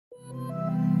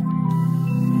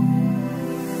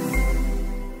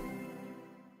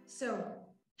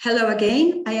Hello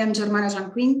again, I am Germana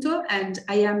Gianquinto and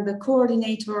I am the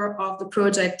coordinator of the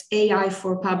project AI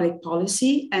for Public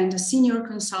Policy and a senior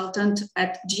consultant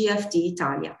at GFT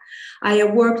Italy. I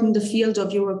have worked in the field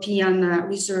of European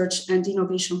research and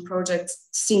innovation projects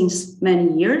since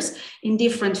many years in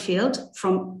different fields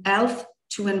from health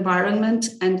to environment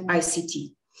and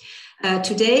ICT.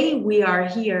 Today, we are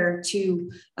here to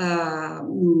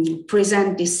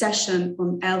present this session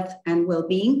on health and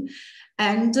well-being.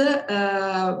 And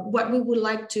what we would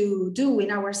like to do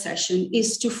in our session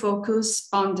is to focus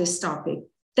on this topic.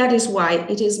 That is why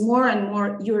it is more and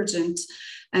more urgent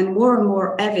and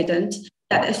more evident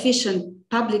that efficient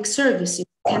public services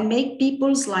can make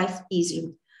people's life easier.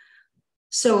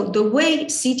 So the way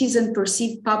citizens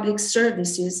perceive public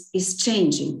services is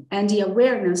changing, and the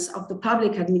awareness of the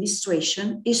public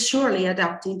administration is surely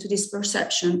adapting to this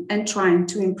perception and trying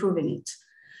to improve it.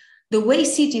 The way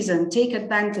citizens take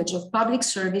advantage of public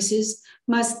services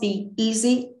must be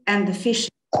easy and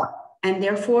efficient, and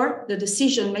therefore the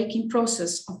decision-making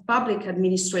process of public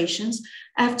administrations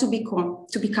have to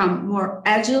become more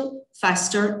agile,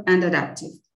 faster, and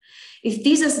adaptive. If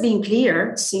this has been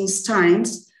clear since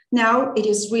times, now it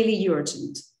is really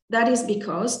urgent. That is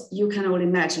because you can all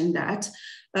imagine that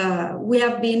we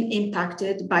have been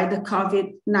impacted by the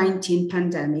COVID-19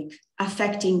 pandemic,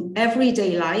 affecting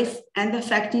everyday life and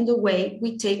affecting the way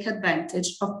we take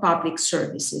advantage of public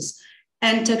services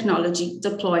and technology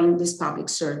deploying these public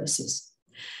services.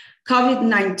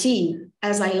 COVID-19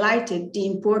 has highlighted the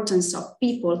importance of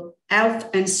people, health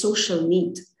and social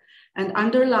need, and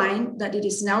underlined that it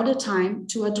is now the time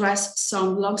to address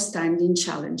some long-standing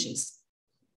challenges.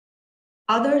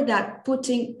 Other than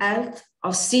putting health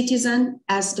of citizens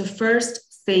as the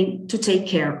first thing to take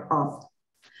care of.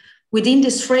 Within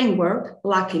this framework,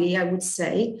 luckily, I would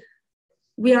say,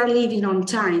 we are living on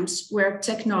times where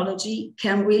technology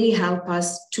can really help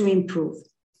us to improve.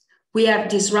 We have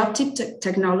disruptive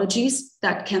technologies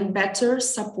that can better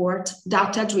support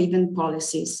data-driven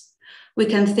policies. We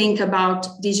can think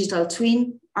about digital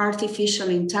twin, artificial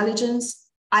intelligence,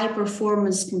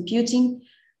 high-performance computing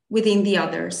within the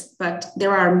others, but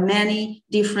there are many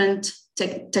different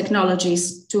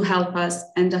technologies to help us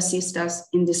and assist us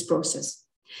in this process.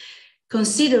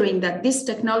 Considering that these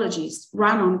technologies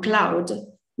run on cloud,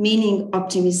 meaning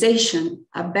optimization,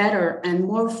 a better and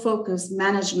more focused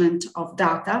management of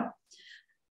data,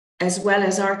 as well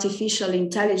as artificial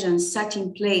intelligence set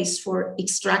in place for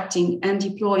extracting and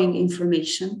deploying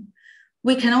information,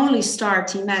 we can only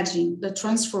start imagining the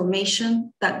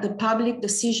transformation that the public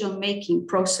decision-making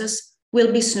process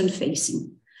will be soon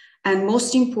facing. And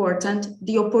most important,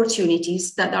 the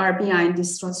opportunities that are behind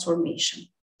this transformation.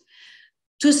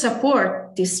 To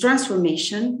support this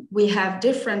transformation, we have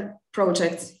different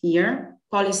projects here: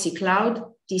 Policy Cloud,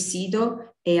 DCIDO,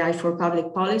 AI for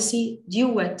Public Policy,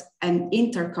 Duet, and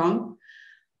IntelComp.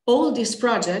 All these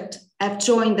projects have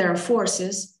joined their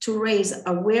forces to raise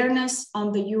awareness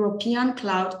on the European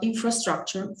cloud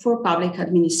infrastructure for public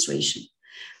administration.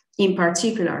 In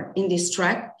particular, in this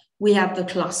track, we have the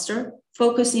cluster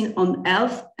focusing on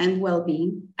health and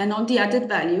well-being and on the added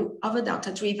value of a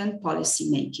data-driven policy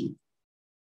making.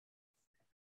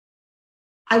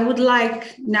 I would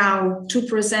like now to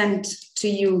present to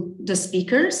you the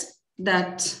speakers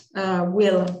that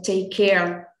will take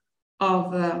care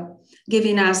of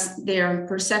giving us their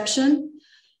perception.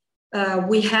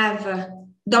 We have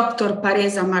Dr.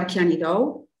 Paresa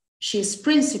Markianidou. She's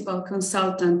principal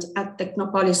consultant at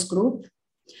Technopolis Group.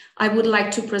 I would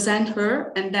like to present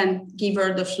her and then give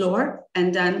her the floor,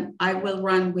 and then I will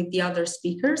run with the other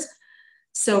speakers.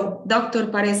 So Dr.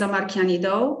 Paresa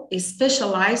Markianidou is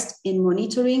specialized in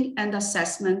monitoring and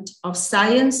assessment of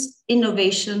science,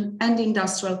 innovation, and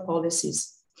industrial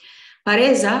policies.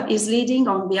 Paresa is leading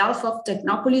on behalf of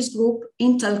Technopolis Group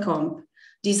IntelComp,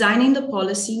 designing the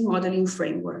policy modeling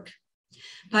framework.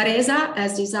 Paresa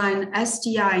has designed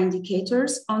STI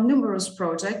indicators on numerous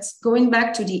projects going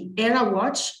back to the ERA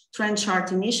Watch, Trend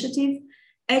Chart Initiative,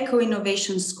 Eco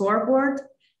Innovation Scoreboard,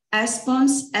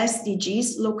 ESPONS,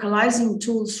 SDGs, localizing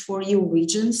tools for EU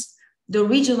regions, the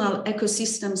Regional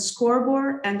Ecosystem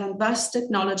Scoreboard, and Advanced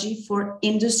Technology for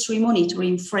Industry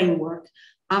Monitoring Framework,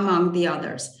 among the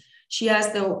others. She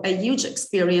has, though, a huge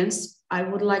experience. I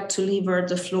would like to leave her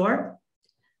the floor.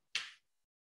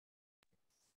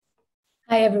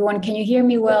 Hi, everyone. Can you hear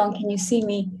me well? Can you see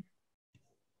me?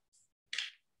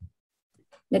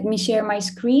 Let me share my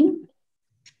screen.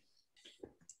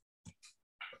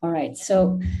 All right,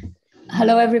 so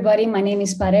Hello, everybody. My name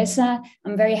is Paresa.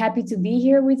 I'm very happy to be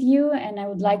here with you. And I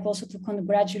would like also to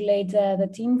congratulate the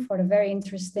team for the very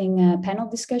interesting panel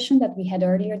discussion that we had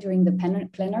earlier during the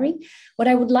plenary. What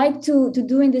I would like to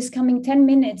do in this coming 10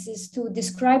 minutes is to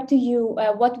describe to you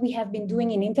what we have been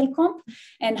doing in IntelComp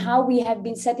and how we have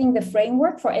been setting the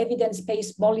framework for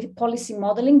evidence-based policy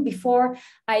modeling before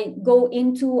I go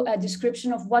into a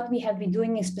description of what we have been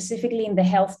doing specifically in the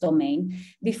health domain.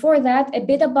 Before that, a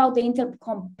bit about the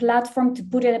IntelComp platform to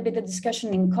put a bit of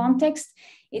discussion in context.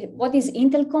 What is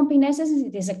IntelComp in essence?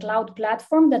 It is a cloud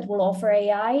platform that will offer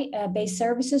AI-based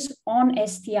services on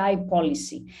STI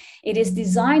policy. It is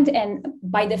designed and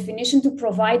by definition to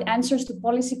provide answers to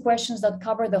policy questions that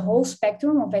cover the whole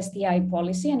spectrum of STI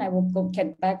policy, and I will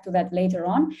get back to that later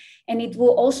on. And it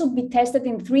will also be tested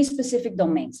in 3 specific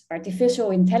domains: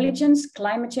 artificial intelligence,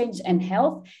 climate change, and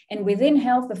health. And within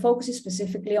health, the focus is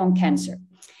specifically on cancer.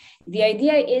 The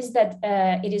idea is that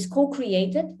it is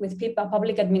co-created with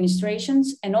public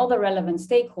administrations and all the relevant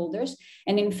stakeholders.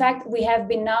 And in fact, we have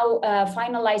been now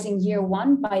finalizing year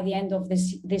 1 by the end of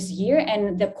this year.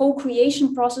 And the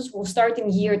co-creation process will start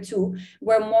in year 2,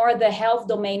 where more the health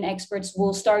domain experts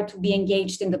will start to be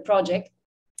engaged in the project,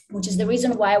 which is the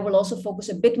reason why I will also focus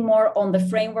a bit more on the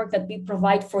framework that we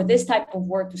provide for this type of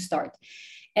work to start.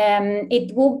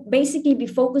 It will basically be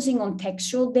focusing on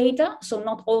textual data, so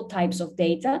not all types of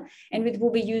data, and it will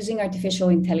be using artificial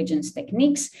intelligence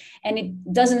techniques. And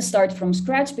it doesn't start from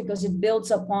scratch because it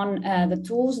builds upon the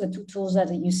 2 tools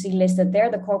that you see listed there,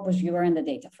 the corpus viewer and the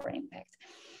data for impact.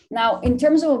 Now, in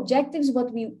terms of objectives,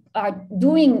 what we are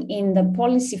doing in the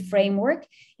policy framework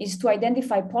is to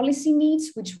identify policy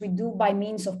needs, which we do by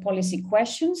means of policy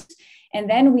questions. And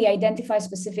then we identify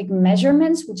specific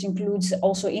measurements, which includes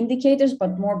also indicators,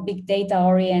 but more big data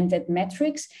oriented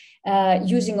metrics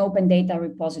using open data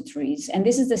repositories. And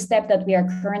this is the step that we are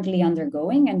currently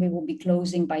undergoing, and we will be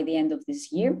closing by the end of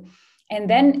this year. And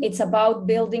then it's about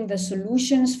building the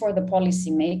solutions for the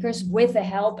policymakers with the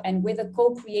help and with a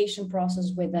co-creation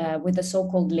process with the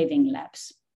so-called living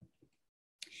labs.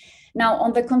 Now,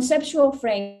 on the conceptual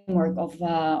framework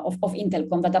of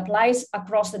IntelComp that applies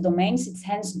across the domains, it's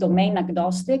hence domain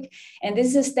agnostic. And this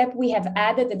is a step we have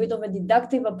added a bit of a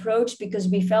deductive approach because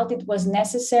we felt it was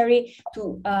necessary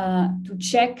to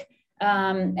check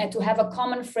and to have a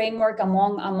common framework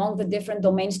among the different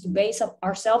domains to base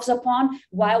ourselves upon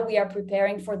while we are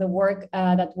preparing for the work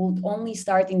that will only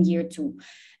start in year 2.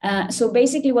 So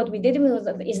basically what we did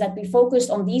is that we focused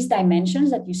on these dimensions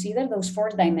that you see there, those 4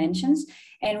 dimensions,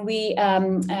 and we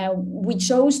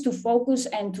chose to focus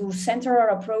and to center our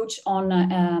approach on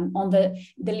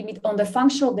the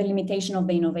functional delimitation of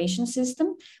the innovation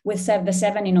system with the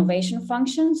 7 innovation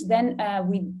functions. Then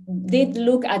we did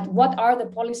look at what are the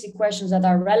policy questions that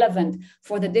are relevant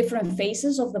for the different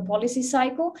phases of the policy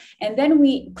cycle. And then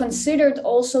we considered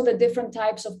also the different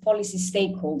types of policy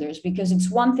stakeholders, because it's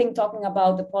one thing talking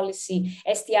about the policy,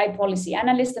 STI policy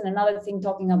analyst, and another thing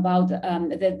talking about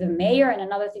the mayor, and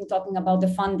another thing talking about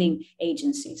the funding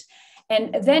agencies.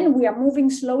 And then we are moving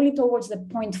slowly towards the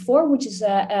point 4, which is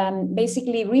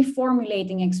basically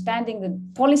reformulating, expanding the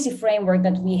policy framework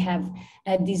that we have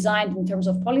designed in terms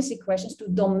of policy questions to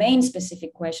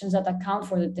domain-specific questions that account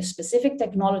for the specific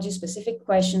technology, specific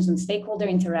questions, and stakeholder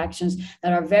interactions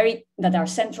that are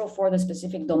central for the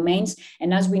specific domains.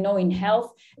 And as we know in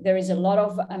health, there is a lot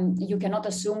of you cannot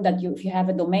assume that if you have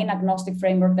a domain-agnostic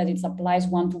framework that it applies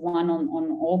one-to-one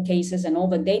on all cases, and all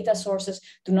the data sources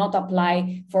do not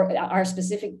apply for our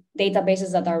specific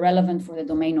databases that are relevant for the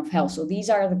domain of health. So these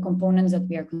are the components that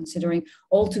we are considering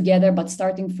all together, but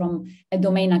starting from a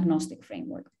domain-agnostic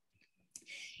framework.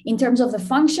 In terms of the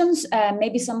functions,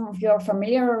 maybe some of you are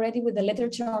familiar already with the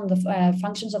literature on the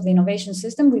functions of the innovation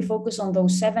system. We focus on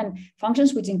those 7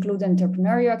 functions, which include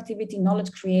entrepreneurial activity,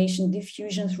 knowledge creation,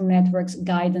 diffusion through networks,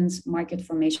 guidance, market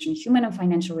formation, human and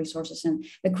financial resources, and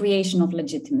the creation of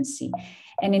legitimacy.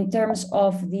 And in terms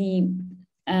of the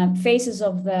phases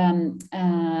of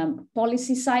the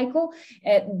policy cycle,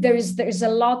 there is a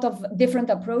lot of different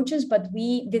approaches, but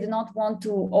we did not want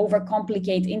to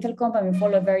overcomplicate IntelComp, and we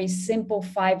follow a very simple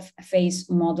 5-phase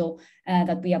model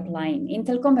that we apply in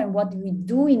IntelComp. And what we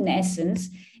do in essence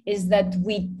is that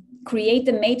we create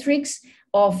a matrix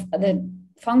of the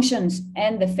functions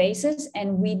and the phases,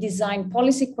 and we design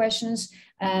policy questions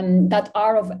that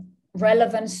are of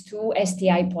relevance to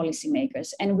STI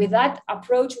policymakers. And with that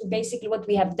approach, basically what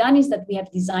we have done is that we have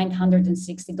designed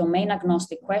 160 domain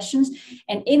agnostic questions.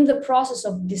 And in the process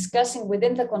of discussing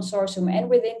within the consortium and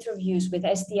with interviews with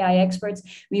STI experts,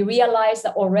 we realized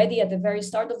that already at the very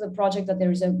start of the project that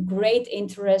there is a great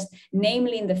interest,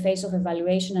 namely in the phase of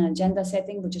evaluation and agenda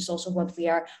setting, which is also what we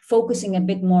are focusing a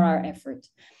bit more our effort.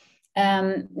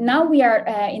 Now we are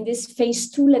in this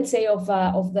phase 2, let's say, of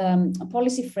the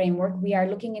policy framework. We are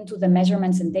looking into the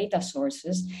measurements and data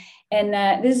sources. And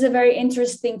this is a very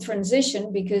interesting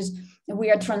transition because we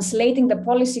are translating the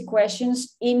policy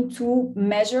questions into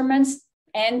measurements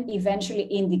and eventually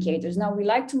indicators. Now, we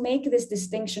like to make this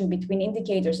distinction between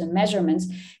indicators and measurements,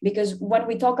 because when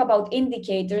we talk about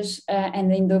indicators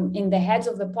and in the heads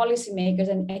of the policymakers,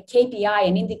 and a KPI,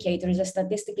 an indicator, is a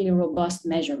statistically robust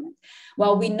measurement.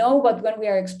 Well, we know, but when we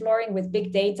are exploring with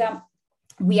big data,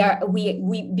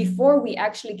 before we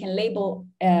actually can label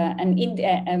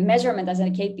a measurement as a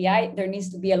KPI, there needs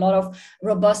to be a lot of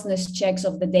robustness checks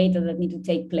of the data that need to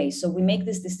take place. So we make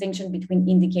this distinction between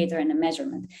indicator and a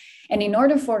measurement. And in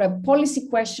order for a policy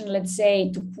question, let's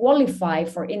say, to qualify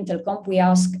for IntelComp, we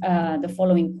ask the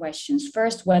following questions.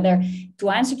 First, whether to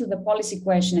answer to the policy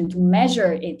question and to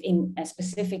measure it in a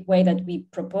specific way that we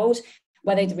propose,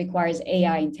 whether it requires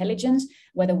AI intelligence,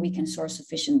 whether we can source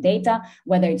sufficient data,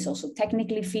 whether it's also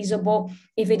technically feasible,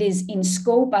 if it is in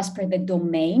scope as per the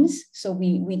domains. So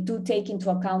we do take into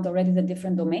account already the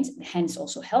different domains, hence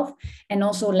also health, and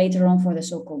also later on for the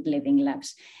so-called living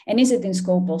labs. And is it in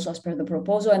scope also as per the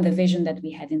proposal and the vision that we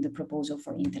had in the proposal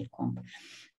for IntelComp?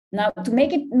 Now, to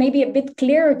make it maybe a bit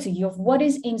clearer to you of what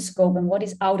is in scope and what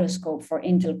is out of scope for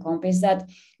IntelComp, is that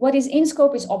what is in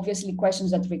scope is obviously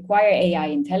questions that require AI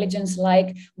intelligence,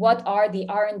 like what are the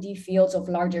R&D fields of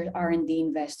larger R&D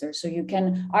investors? So you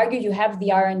can argue you have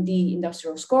the R&D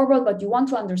industrial scoreboard, but you want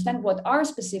to understand what are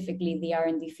specifically the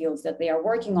R&D fields that they are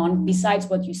working on, besides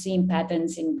what you see in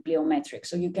patents, in bibliometrics.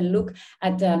 So you can look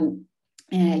at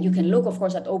of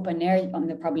course, at OpenAir on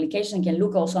the publication. You can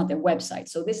look also on their website.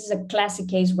 So this is a classic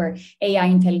case where AI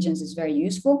intelligence is very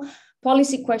useful.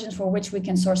 Policy questions for which we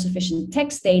can source sufficient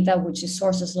text data, which is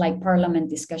sources like Parliament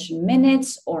discussion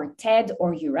minutes or TED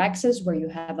or Euraccess, where you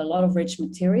have a lot of rich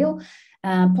material.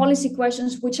 Policy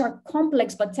questions which are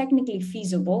complex but technically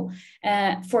feasible.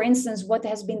 For instance, what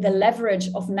has been the leverage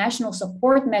of national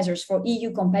support measures for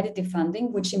EU competitive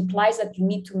funding, which implies that you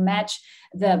need to match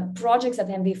the projects that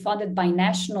can be funded by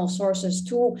national sources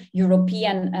to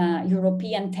European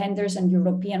tenders and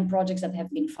European projects that have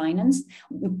been financed,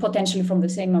 potentially from the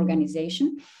same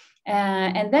organization.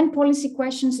 And then policy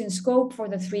questions in scope for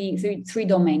the three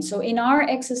domains. So in our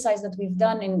exercise that we've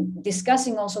done in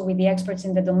discussing also with the experts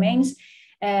in the domains,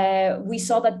 we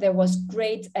saw that there was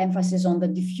great emphasis on the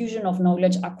diffusion of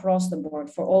knowledge across the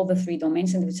board for all the three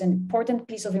domains. And it's an important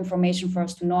piece of information for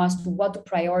us to know as to what to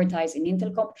prioritize in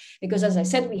IntelComp, because as I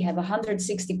said, we have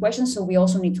 160 questions, so we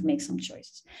also need to make some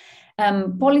choices.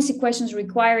 Policy questions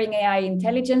requiring AI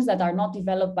intelligence that are not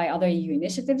developed by other EU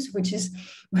initiatives, which is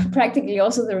practically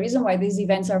also the reason why these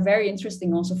events are very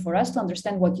interesting also for us to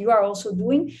understand what you are also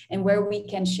doing and where we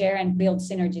can share and build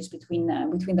synergies between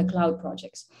the cloud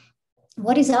projects.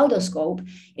 What is out of scope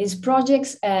is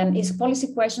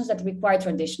policy questions that require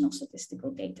traditional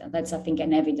statistical data. That's, I think,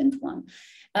 an evident one.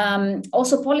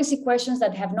 Also, policy questions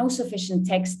that have no sufficient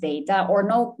text data or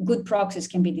no good proxies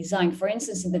can be designed. For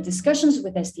instance, in the discussions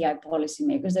with STI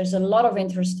policymakers, there's a lot of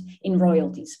interest in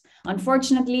royalties.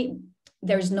 Unfortunately,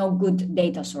 there's no good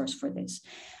data source for this.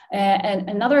 And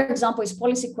another example is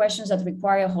policy questions that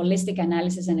require holistic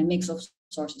analysis and a mix of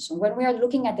sources. So when we are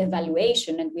looking at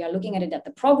evaluation and we are looking at it at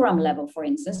the program level, for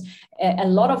instance, a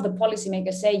lot of the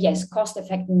policymakers say, yes, cost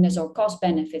effectiveness or cost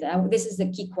benefit. This is the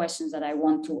key questions that I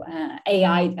want to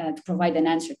AI to provide an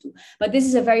answer to. But this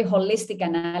is a very holistic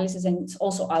analysis and it's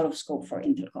also out of scope for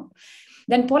IntelComp.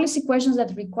 Then policy questions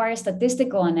that require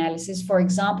statistical analysis. For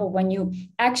example, when you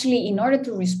actually, in order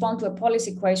to respond to a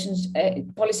policy question,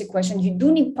 you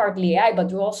do need partly AI,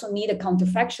 but you also need a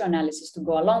counterfactual analysis to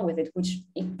go along with it, which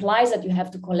implies that you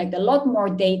have to collect a lot more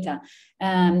data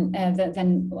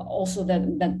than also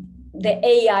the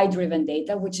AI-driven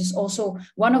data, which is also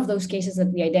one of those cases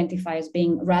that we identify as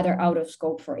being rather out of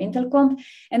scope for IntelComp.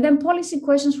 And then policy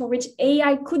questions for which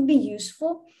AI could be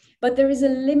useful, but there is a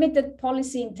limited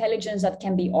policy intelligence that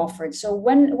can be offered. So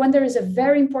when there is a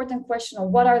very important question of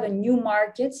what are the new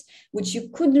markets, which you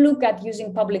could look at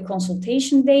using public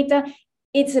consultation data,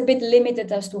 it's a bit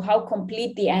limited as to how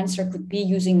complete the answer could be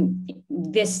using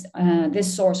this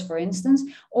source, for instance.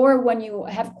 Or when you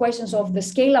have questions of the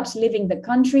scale-ups leaving the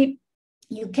country,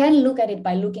 You can look at it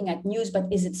by looking at news, but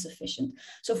is it sufficient?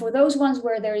 So for those ones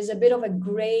where there is a bit of a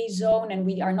gray zone and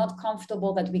we are not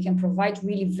comfortable that we can provide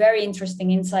really very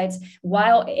interesting insights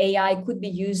while AI could be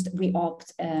used, we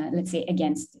opt, let's say,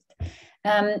 against it.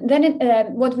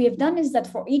 What we have done is that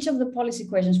for each of the policy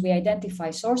questions, we identify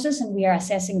sources and we are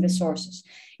assessing the sources.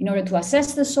 In order to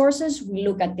assess the sources, we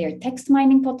look at their text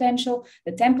mining potential,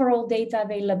 the temporal data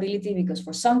availability, because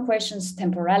for some questions,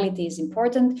 temporality is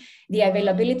important, the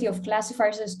availability of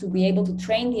classifiers to be able to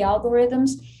train the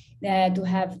algorithms, to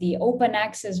have the open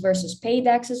access versus paid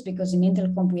access, because in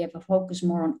IntelComp we have a focus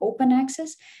more on open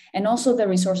access, and also the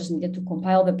resources needed to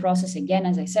compile the process. Again,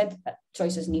 as I said,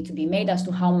 choices need to be made as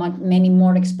to how many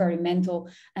more experimental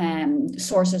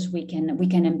sources we can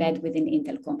embed within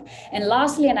IntelComp. And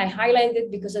lastly, and I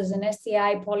highlighted because as an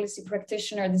STI policy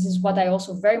practitioner, this is what I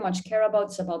also very much care about.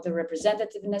 It's about the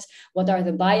representativeness. What are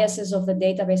the biases of the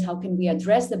database? How can we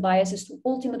address the biases to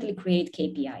ultimately create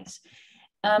KPIs?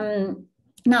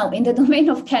 Now, in the domain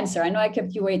of cancer, I know I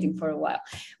kept you waiting for a while.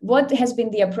 What has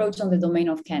been the approach on the domain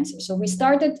of cancer? So we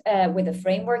started with a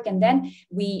framework, and then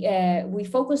we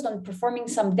focused on performing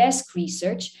some desk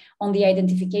research on the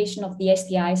identification of the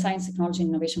STI, science, technology,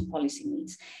 and innovation policy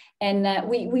needs. And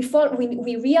we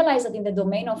realized that in the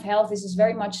domain of health, this is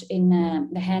very much in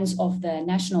the hands of the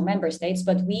national member states.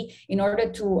 But we, in order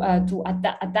to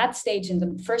at that stage, in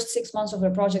the first 6 months of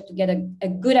the project, to get a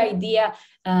good idea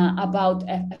about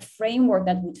a framework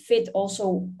that would fit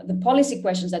also the policy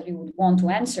questions that we would want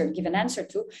to give an answer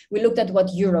to, we looked at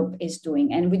what Europe is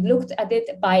doing. And we looked at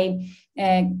it by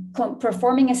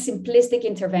performing a simplistic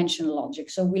intervention logic.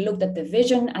 So we looked at the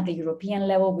vision at the European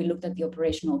level, we looked at the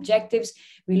operational objectives,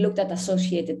 we looked at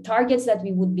associated targets that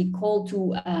we would be called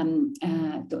to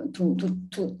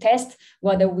test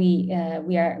whether we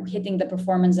are hitting the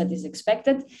performance that is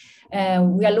expected.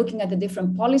 We are looking at the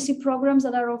different policy programs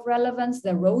that are of relevance,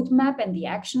 the roadmap and the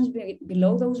actions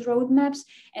below those roadmaps.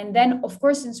 And then, of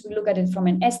course, since we look at it from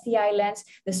an STI lens,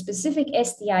 the specific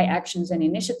STI actions and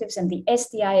initiatives and the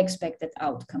STI expected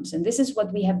outcomes. And this is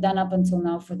what we have done up until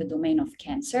now for the domain of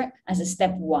cancer as a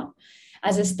step one.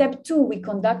 As a step two, we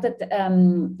conducted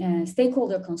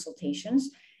stakeholder consultations,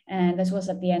 and this was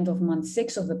at the end of month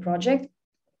 6 of the project.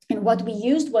 And what we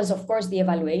used was, of course, the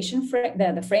evaluation,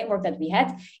 the framework that we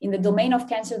had. In the domain of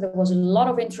cancer, there was a lot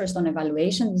of interest on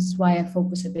evaluation. This is why I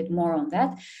focus a bit more on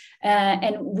that.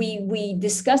 And we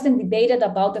discussed and debated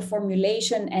about the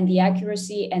formulation and the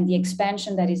accuracy and the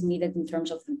expansion that is needed in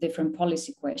terms of the different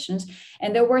policy questions.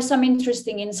 And there were some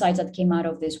interesting insights that came out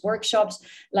of these workshops,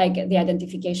 like the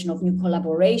identification of new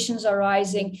collaborations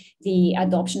arising, the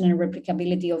adoption and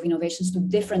replicability of innovations to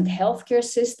different healthcare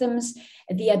systems,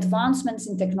 the advancements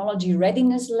in technology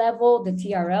readiness level, the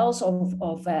TRLs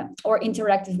or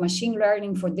interactive machine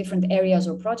learning for different areas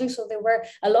or projects. So there were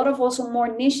a lot of also more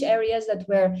niche areas that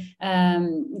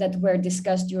were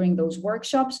discussed during those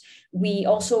workshops.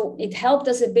 It helped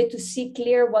us a bit to see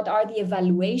clear what are the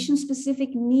evaluation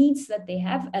specific needs that they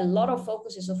have. A lot of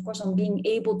focus is, of course, on being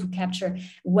able to capture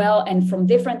well and from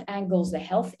different angles the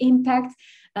health impact,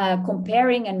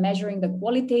 comparing and measuring the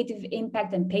qualitative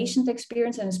impact and patient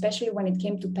experience, and especially when it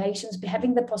came to patients,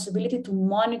 having the possibility to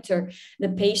monitor the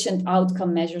patient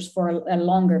outcome measures for a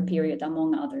longer period,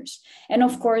 among others. And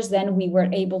of course, then we were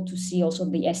able to see also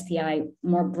the STI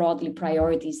more broadly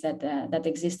priorities that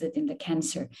existed in the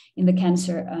cancer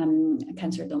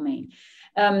domain.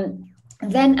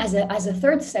 Then as a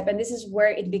third step, and this is where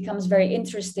it becomes very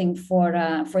interesting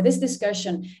for this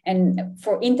discussion and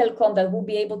for IntelComp, that will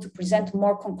be able to present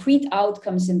more concrete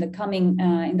outcomes in the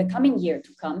coming year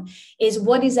to come, is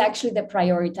what is actually the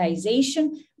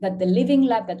prioritization that the living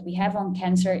lab that we have on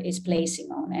cancer is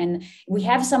placing on. And we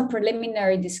have some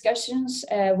preliminary discussions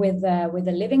with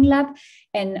the living lab.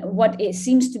 And what it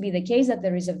seems to be the case, that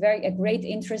there is a great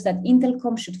interest that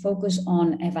IntelComp should focus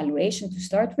on evaluation to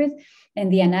start with,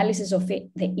 and the analysis of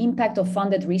the impact of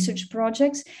funded research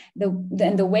projects,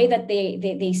 and the way that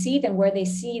they see it and where they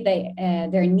see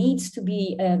their needs to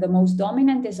be the most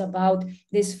dominant is about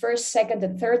this first, second,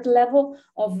 and third level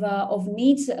of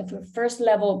needs. First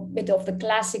level, bit of the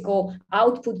classical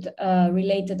output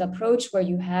related approach, where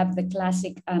you have the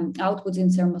classic outputs in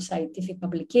terms of scientific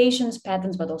publications,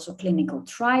 patents, but also clinical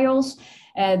trials.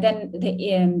 Then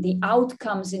the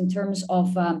outcomes in terms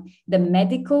of the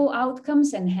medical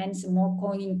outcomes, and hence more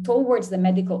going towards the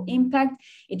medical impact.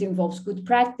 It involves good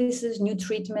practices, new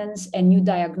treatments, and new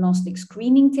diagnostic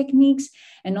screening techniques,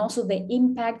 and also the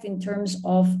impact in terms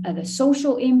of the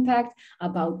social impact,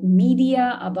 about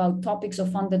media, about topics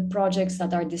of funded projects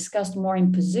that are discussed more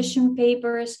in position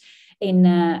papers, in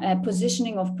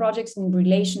positioning of projects in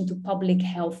relation to public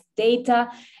health data.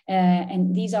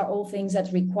 And these are all things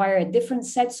that require different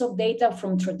sets of data,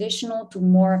 from traditional to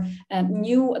more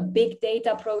new big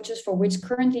data approaches, for which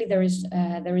currently there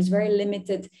is very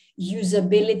limited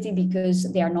usability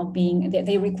because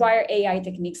they require AI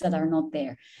techniques that are not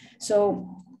there. So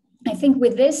I think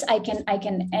with this, I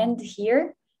can end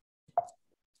here.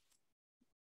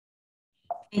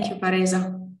 Thank you,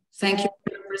 Paresa. Thank you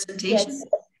for your presentation. Yes.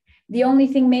 The only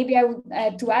thing maybe I would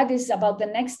to add is about the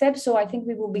next step. So I think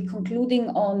we will be concluding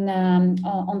on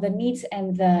the needs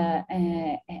and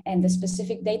the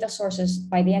specific data sources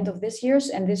by the end of this year,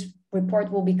 and this report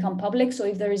will become public. So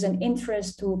if there is an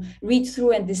interest to read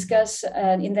through and discuss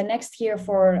in the next year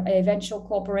for eventual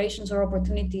cooperations or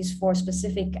opportunities for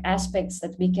specific aspects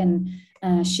that we can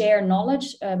share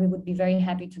knowledge, we would be very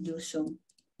happy to do so.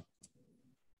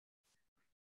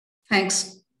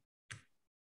 Thanks.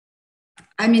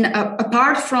 I mean,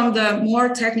 apart from the more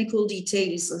technical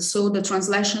details, so the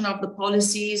translation of the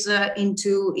policies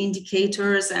into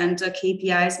indicators and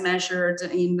KPIs measured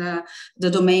in the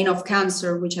domain of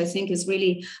cancer, which I think is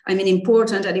really, I mean,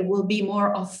 important, and it will be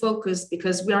more of focus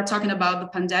because we are talking about the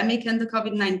pandemic and the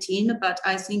COVID-19, but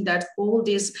I think that all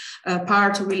this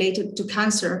part related to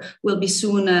cancer will be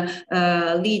soon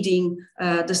leading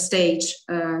the stage.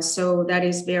 So that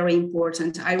is very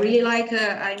important. I really like,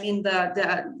 I mean,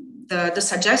 the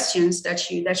suggestions that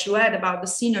you had about the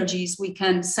synergies we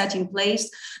can set in place,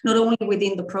 not only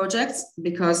within the projects,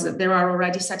 because there are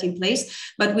already set in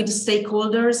place, but with the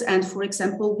stakeholders and, for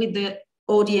example, with the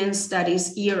audience that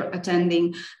is here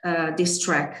attending this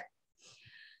track.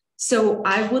 So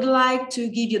I would like to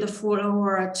give you the floor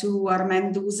to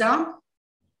Armend Duzha.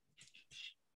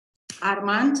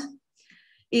 Armand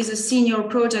is a senior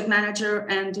project manager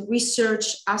and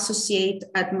research associate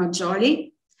at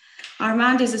Maggioli.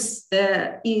 Armand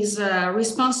is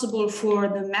responsible for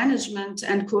the management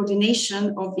and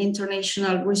coordination of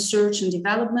international research and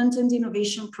development and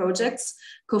innovation projects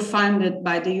co-funded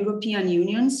by the European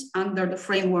Union under the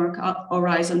framework of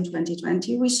Horizon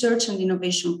 2020 Research and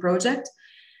Innovation Project.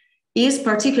 He is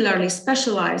particularly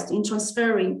specialized in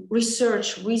transferring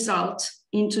research results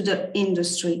into the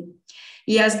industry.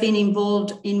 He has been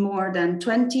involved in more than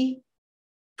 20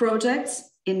 projects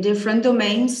in different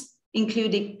domains,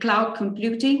 including cloud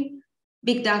computing,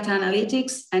 big data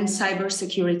analytics, and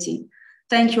cybersecurity.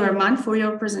 Thank you, Armand, for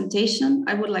your presentation.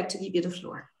 I would like to give you the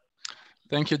floor.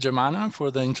 Thank you, Germana,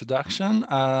 for the introduction.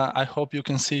 I hope you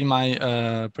can see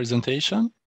my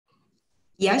presentation.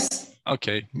 Yes.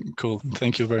 Okay, cool.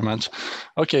 Thank you very much.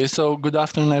 Okay, so good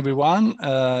afternoon, everyone.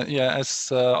 As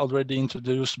already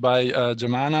introduced by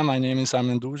Germana, my name is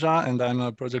Armend Duzha, and I'm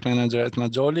a project manager at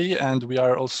Maggioli, and we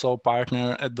are also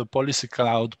partner at the Policy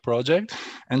Cloud project.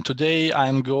 And today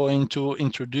I'm going to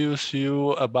introduce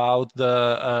you about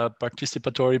the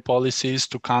participatory policies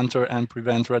to counter and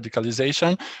prevent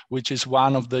radicalization, which is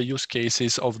one of the use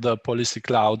cases of the Policy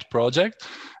Cloud project.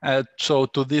 So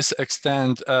to this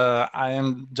extent, I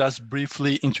am just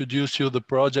briefly introduce you the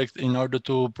project in order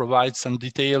to provide some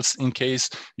details in case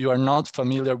you are not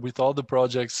familiar with all the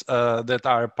projects that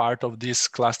are part of this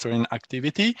clustering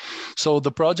activity. So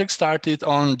the project started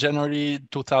on January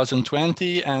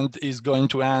 2020 and is going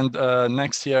to end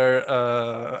next year,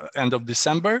 end of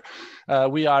December.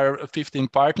 We are 15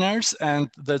 partners, and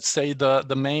let's say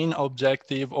the main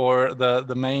objective or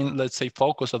the main, let's say,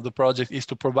 focus of the project is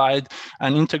to provide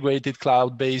an integrated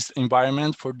cloud-based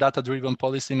environment for data-driven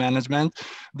policy management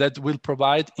that will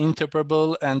provide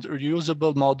interpretable and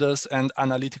reusable models and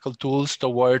analytical tools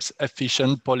towards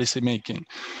efficient policymaking.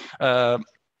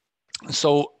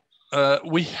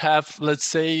 We have, let's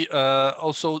say,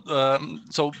 also,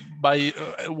 so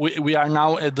we are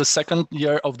now at the second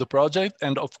year of the project,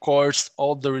 and of course,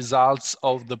 all the results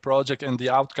of the project and the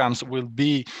outcomes will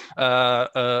be,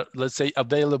 let's say,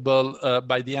 available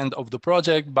by the end of the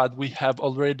project, but we have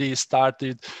already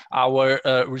started our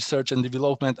research and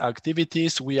development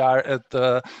activities. We are at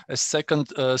a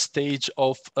second stage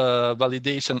of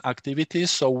validation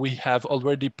activities, so we have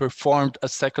already performed a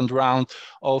second round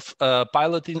of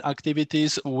piloting activities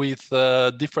with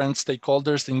different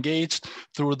stakeholders engaged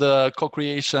through the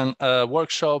co-creation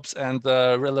workshops and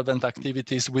relevant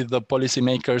activities with the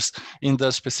policymakers in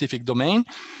the specific domain.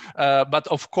 But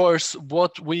of course,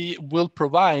 what we will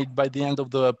provide by the end of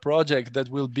the project that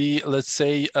will be, let's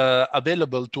say,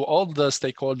 available to all the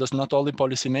stakeholders, not only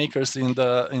policymakers in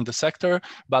the sector,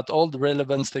 but all the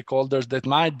relevant stakeholders that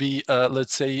might be,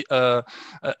 let's say,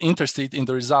 interested in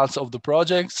the results of the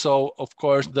project. So of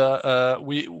course,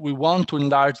 we we want to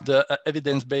enlarge the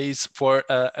evidence base for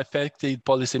effective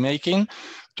policymaking,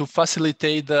 to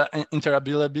facilitate the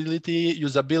interoperability,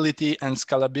 usability, and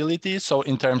scalability. So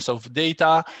in terms of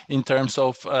data, in terms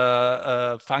of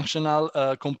functional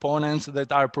components that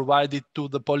are provided to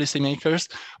the policymakers,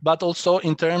 but also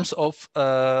in terms of,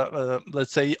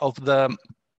 let's say, of the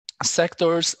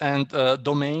sectors and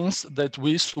domains that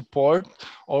we support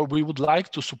or we would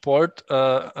like to support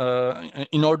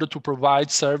in order to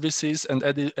provide services and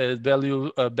added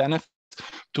value benefits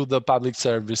to the public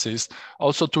services.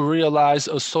 Also to realize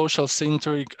a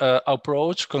social-centric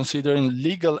approach, considering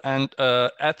legal and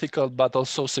ethical, but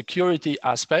also security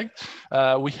aspect.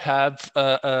 We have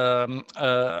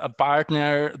a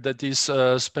partner that is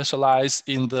specialized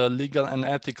in the legal and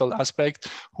ethical aspect,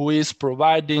 who is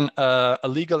providing a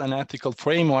legal and ethical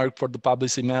framework for the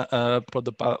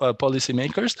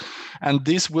policymakers. And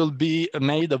this will be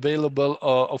made available,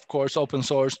 of course, open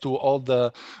source to all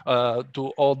the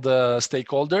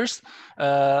stakeholders,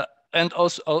 and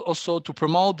also to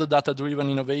promote the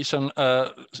data-driven innovation,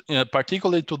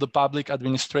 particularly to the public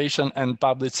administration and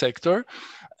public sector.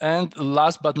 And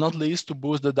last but not least, to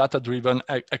boost the data-driven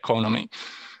economy.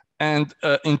 And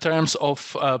in terms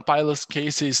of pilot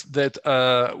cases that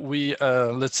we,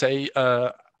 let's say,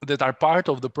 that are part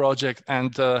of the project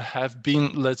and have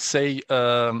been, let's say,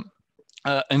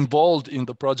 involved in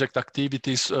the project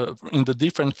activities in the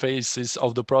different phases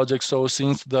of the project. So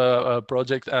since the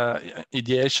project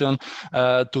ideation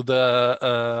to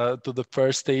the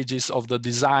first stages of the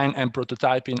design and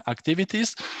prototyping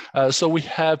activities. So we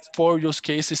have 4 use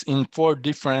cases in 4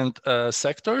 different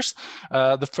sectors.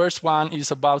 The first one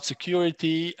is about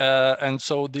security, and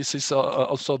so this is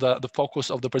also the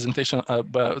focus of the presentation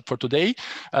for today.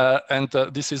 And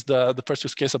this is the first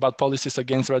use case about policies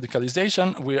against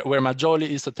radicalization, where Maggioli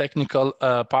is a technical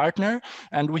partner,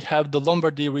 and we have the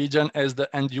Lombardy region as the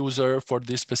end user for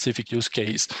this specific use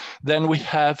case. Then we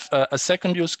have a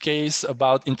second use case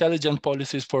about intelligent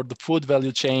policies for the food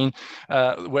value chain,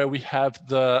 where we have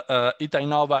the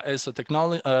Itainova as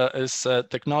a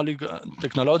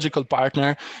technological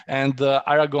partner, and the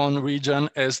Aragon region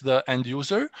as the end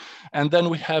user. And then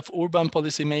we have urban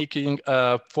policymaking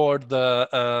for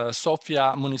the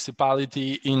Sofia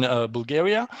municipality in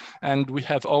Bulgaria, and we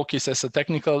have OKIS as a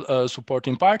technical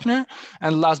supporting partner.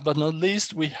 And last but not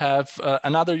least, we have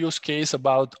another use case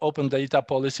about open data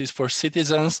policies for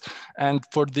citizens. And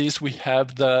for this, we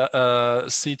have the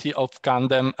city of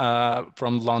Camden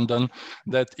from London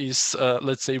that is,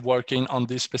 let's say, working on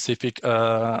these specific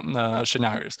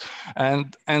scenarios.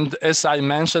 And as I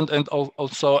mentioned, and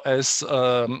also as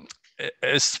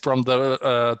from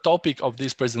the topic of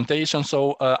this presentation,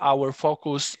 so our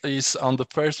focus is on the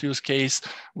first use case,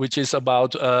 which is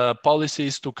about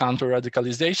policies to counter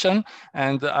radicalization.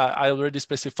 And I already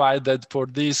specified that for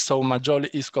this, so Maggioli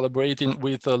is collaborating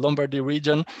with the Lombardy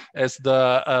region as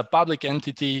the public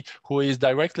entity who is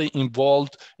directly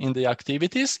involved in the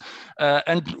activities.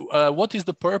 And what is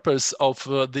the purpose of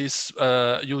this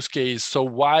use case? So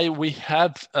why we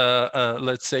have,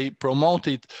 let's say,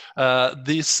 promoted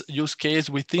this use case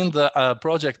within the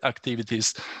project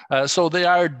activities. So they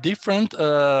are different,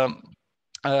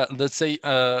 let's say,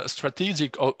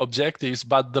 strategic objectives,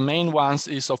 but the main ones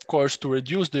is, of course, to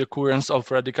reduce the occurrence of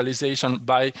radicalization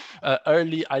by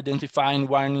early identifying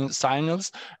warning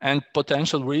signals and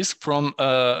potential risk from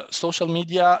social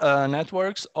media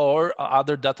networks or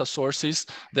other data sources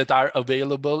that are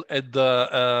available at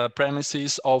the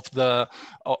premises of the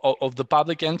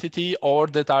public entity or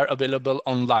that are available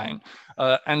online.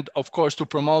 And of course, to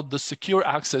promote the secure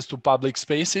access to public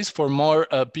spaces for more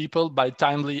people by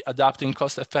timely adopting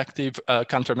cost-effective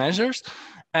countermeasures.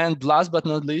 And last but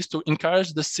not least, to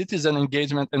encourage the citizen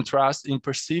engagement and trust in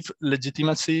perceived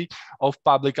legitimacy of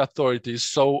public authorities.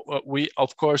 So we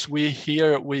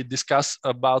discuss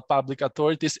about public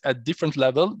authorities at different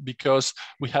level, because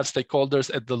we have stakeholders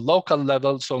at the local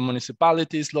level, so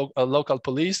municipalities, local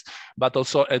police, but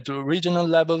also at the regional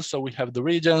level. So we have the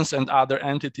regions and other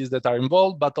entities that are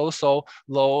involved, but also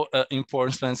law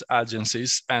enforcement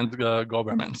agencies and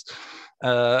governments.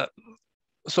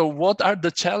 So what are the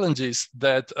challenges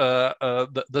that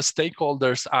the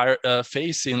stakeholders are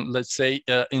facing, let's say,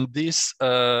 in this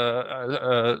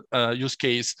use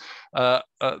case?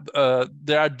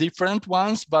 There are different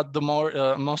ones, but the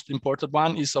most important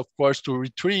one is, of course, to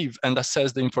retrieve and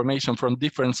assess the information from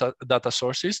different data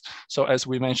sources. So as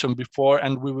we mentioned before,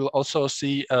 and we will also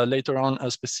see later on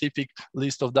a specific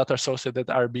list of data sources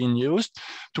that are being used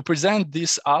to present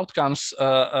these outcomes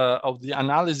of the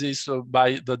analysis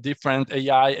by the different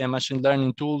AI and machine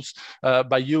learning tools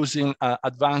by using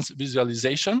advanced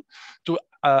visualization to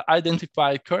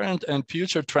identify current and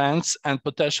future trends and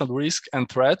potential risks and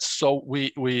threats. So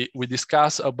we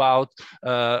discuss about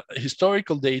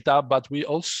historical data, but we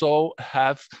also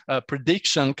have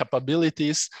prediction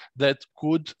capabilities that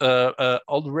could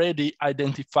already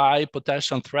identify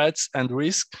potential threats and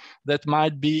risks that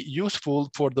might be useful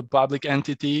for the public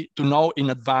entity to know in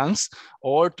advance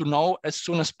or to know as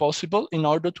soon as possible in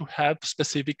order to have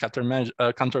specific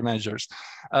countermeasures.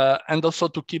 And also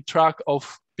to keep track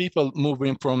of people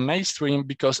moving from mainstream,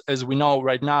 because as we know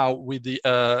right now with in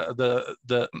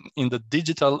the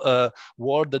digital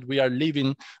world that we are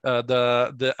living,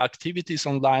 the activities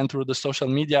online through the social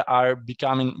media are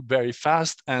becoming very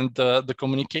fast, and the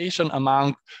communication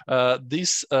among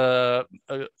these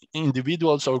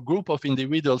individuals or group of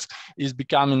individuals is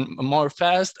becoming more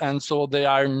fast, and so they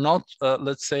are not,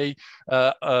 let's say,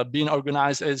 being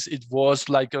organized as it was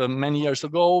like many years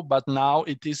ago, but now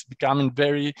it is becoming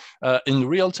very in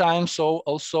real time. So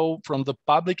also from the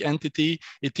public entity,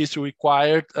 it is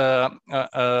required a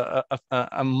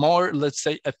more, let's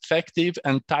say, effective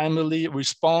and timely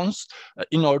response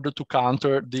in order to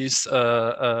counter these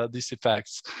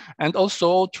effects, and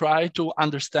also try to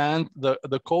understand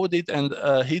the coded and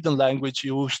hidden language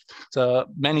used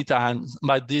many times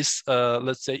by these,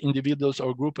 let's say, individuals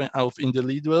or group of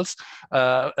individuals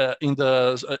in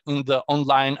the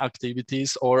online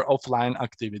activities or offline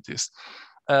activities.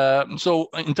 So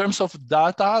in terms of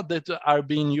data that are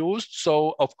being used,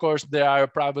 so of course there are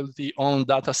privately owned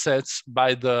data sets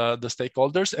by the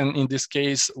stakeholders, and in this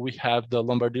case we have the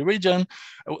Lombardy region.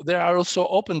 There are also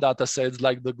open data sets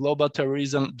like the Global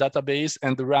Terrorism Database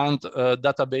and the RAND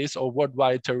database of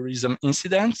worldwide terrorism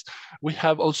incidents. We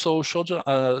have also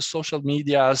social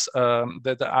medias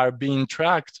that are being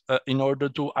tracked in order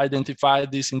to identify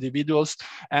these individuals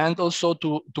and also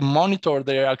to monitor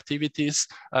their activities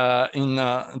in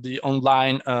the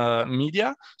online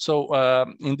media. So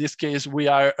in this case, we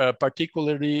are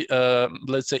particularly,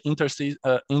 let's say,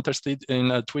 interested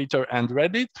in Twitter and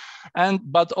Reddit,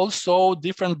 but also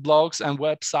different blogs and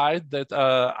websites that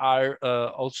are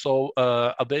also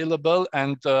available.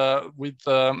 And with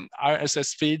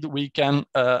RSS feed, we can,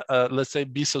 let's say,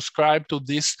 be subscribed to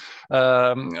these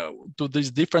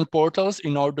different portals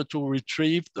in order to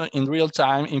retrieve in real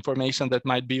time information that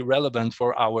might be relevant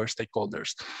for our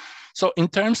stakeholders. So in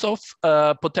terms of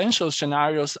potential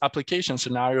scenarios, application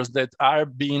scenarios that are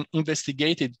being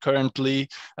investigated currently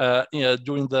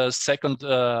during the second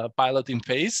piloting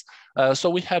phase, so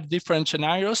we have different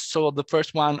scenarios. So the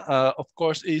first one, of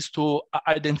course, is to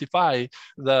identify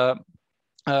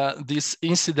these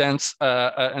incidents,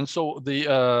 and so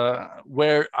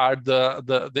where are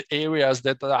the areas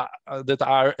that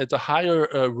are at a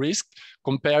higher risk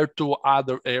compared to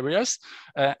other areas.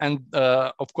 And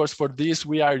of course, for this,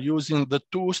 we are using the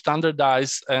two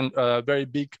standardized and very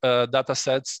big data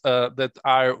sets that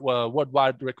are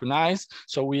worldwide recognized.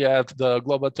 So we have the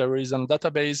Global Terrorism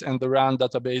Database and the RAND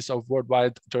database of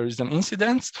worldwide terrorism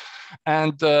incidents.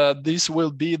 And this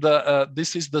will be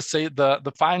this is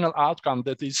the final outcome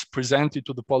that is presented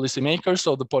to the policymaker.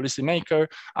 So the policymaker,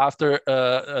 after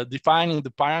defining the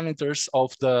parameters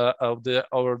of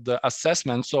the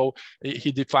assessment, so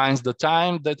he defines the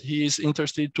time that he is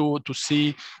interested to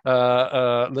see,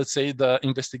 let's say, the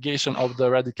investigation of the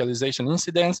radicalization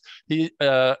incidents. He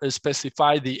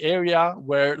specified the area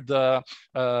where the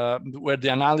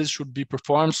analysis should be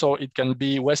performed. So it can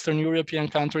be Western European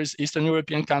countries, Eastern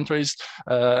European countries,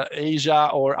 Asia,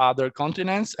 or other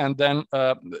continents. And then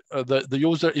the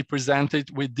user is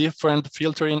presented with different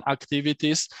filtering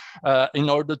activities in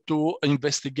order to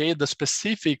investigate the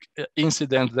specific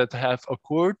incidents that have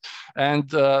occurred. And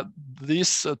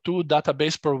these two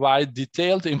databases provide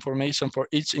detailed information for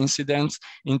each incident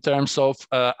in terms of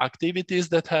activities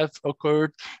that have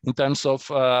occurred, in terms of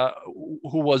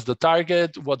who was the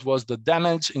target, what was the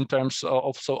damage, in terms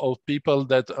of people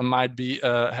that might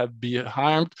have been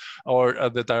harmed or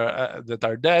that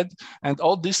are dead. And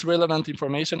all this relevant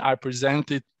information are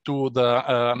presented to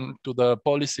the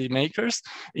policy makers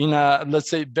in a, let's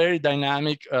say, very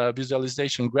dynamic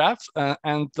visualization graph,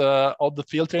 and all the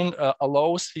filtering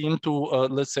allows him to,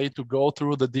 let's say, to go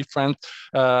through the different,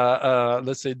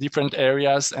 let's say, different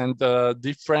areas and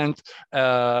different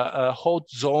hot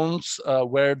zones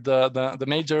where the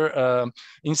major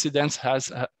incidents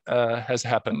has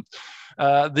happened.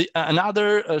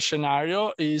 Another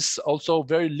scenario is also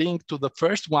very linked to the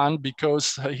first one,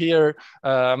 because here,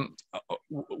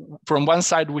 from one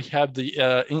side, we have the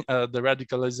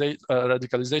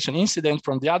radicalization incident.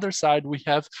 From the other side, we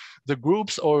have the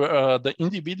groups or the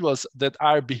individuals that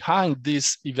are behind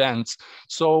these events.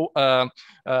 So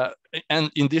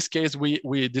and in this case,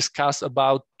 we discuss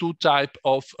about two types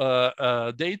of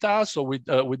data. So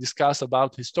we discuss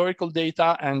about historical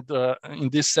data, and in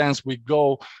this sense, we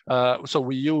go. So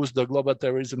we use the Global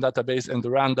Terrorism Database and the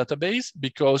RAND database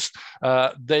because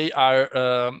they are,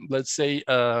 let's say,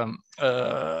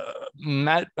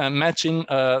 matching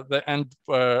and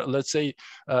let's say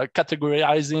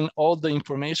categorizing all the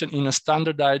information in a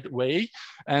standardized way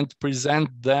and present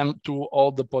them to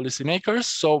all the policymakers.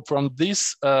 So from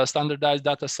this standardized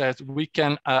data set, we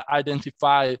can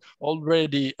identify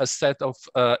already a set of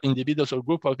individuals or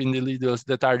group of individuals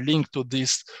that are linked to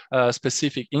this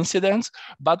specific incidents,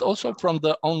 but also from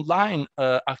the online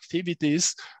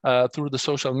activities through the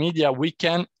social media, we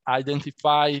can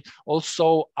identify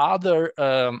also other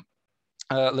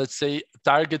let's say,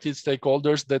 targeted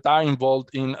stakeholders that are involved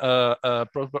in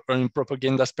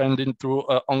propaganda spending through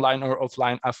online or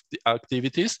offline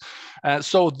activities.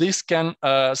 So this can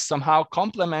somehow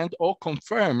complement or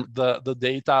confirm the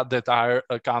data that are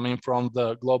coming from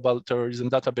the Global Terrorism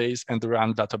Database and the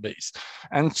RAND database.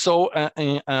 And so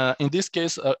in this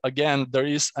case, again, there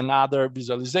is another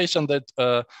visualization that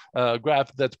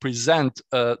graph that present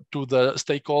to the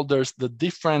stakeholders the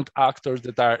different actors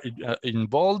that are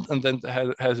involved and then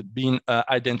has been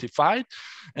identified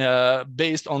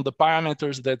based on the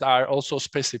parameters that are also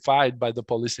specified by the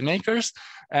policymakers.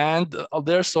 And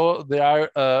so they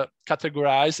are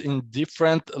categorized in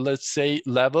different, let's say,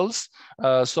 levels.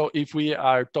 So if we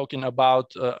are talking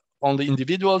about only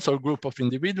individuals or group of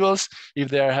individuals, if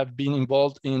they have been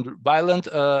involved in violent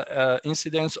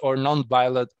incidents or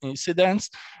non-violent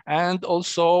incidents, and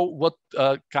also what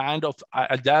kind of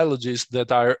ideologies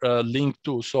that are linked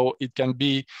to. So it can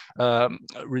be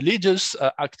religious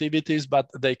activities, but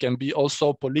they can be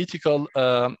also political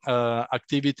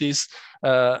activities.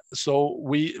 So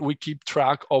we keep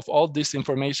track of all this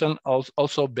information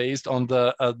also based on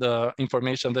the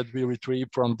information that we retrieve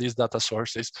from these data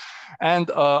sources. And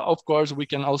of course, we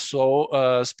can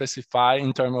also specify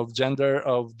in terms of gender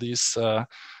of this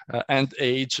and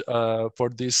age for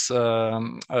these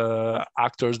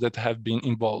actors that have been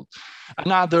involved.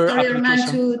 Another Sorry, application.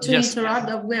 Armand, to interrupt,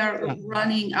 but we are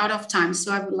running out of time,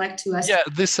 so I would like to ask. Yeah,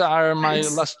 these are my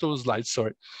last two slides,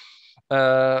 sorry.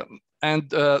 And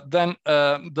then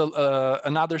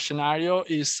another scenario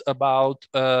is about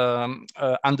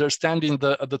understanding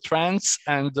the trends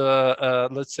and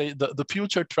let's say the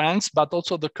future trends, but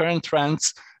also the current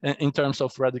trends in terms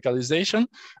of radicalization.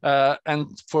 And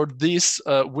for this,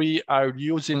 we are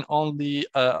using only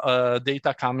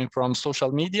data coming from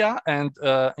social media. And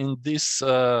in this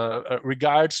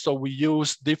regard, so we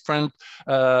use different,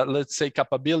 let's say,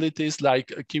 capabilities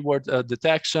like keyword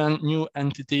detection, new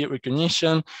entity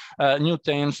recognition, new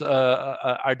themes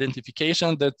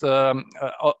identification that,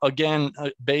 again,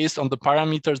 based on the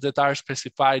parameters that are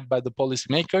specified by the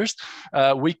policymakers,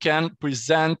 we can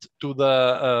present to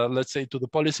the, let's say, to the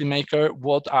policymaker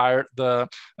what are the,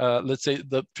 let's say,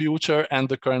 the future and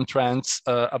the current trends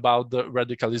about the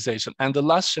radicalization. And the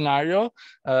last scenario,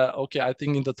 okay, I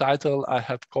think in the title I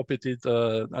have copied it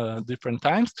different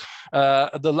times.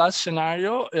 The last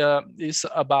scenario is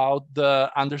about the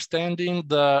understanding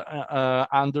the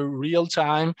under real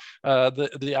time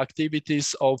the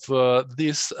activities of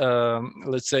these,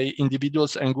 let's say,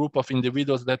 individuals and group of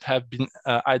individuals that have been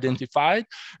identified.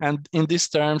 And in these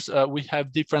terms, we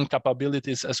have different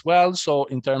capabilities as well. So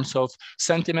in terms of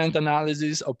sentiment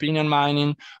analysis, opinion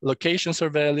mining, location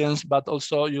surveillance, but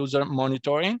also user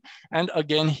monitoring. And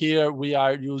again, here we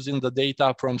are using the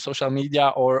data from social media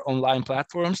or online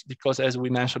platforms, because as we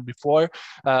mentioned before,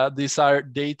 these are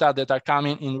data that are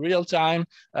coming in real time.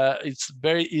 It's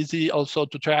very easy also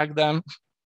to track them,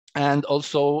 and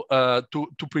also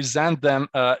to present them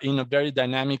in a very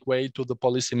dynamic way to the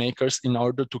policymakers in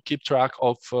order to keep track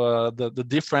of the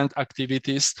different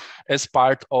activities as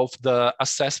part of the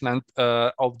assessment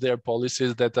of their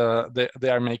policies that they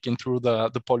are making through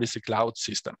the policy cloud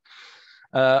system.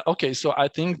 Okay, so I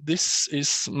think this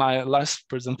is my last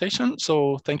presentation.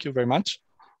 So thank you very much.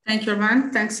 Thank you,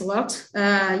 Armand. Thanks a lot.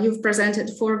 You've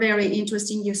presented 4 very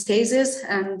interesting use cases,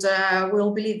 and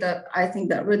we'll believe that I think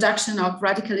that reduction of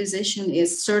radicalization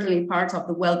is certainly part of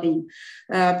the well-being.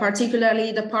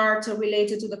 Particularly the part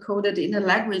related to the coded in the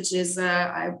language is,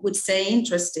 I would say,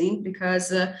 interesting,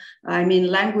 because I mean,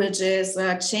 language is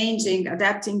changing,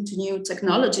 adapting to new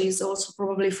technologies, also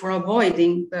probably for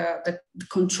avoiding the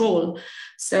control.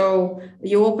 So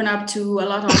you open up to a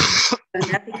lot of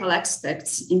ethical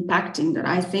aspects impacting that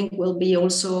I think will be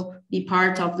also be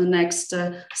part of the next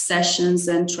sessions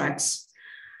and tracks.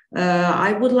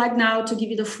 I would like now to give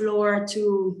you the floor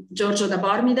to Giorgio da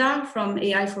Bormida from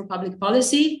AI for Public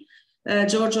Policy.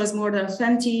 Giorgio has more than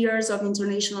 20 years of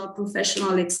international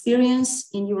professional experience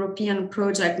in European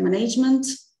project management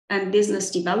and business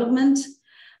development.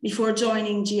 Before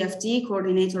joining GFT,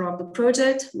 coordinator of the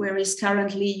project, where he's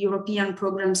currently European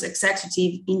Programs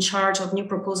Executive in charge of new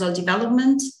proposal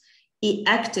development, he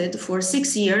acted for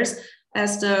 6 years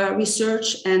as the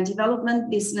research and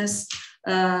development business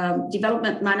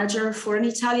development manager for an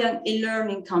Italian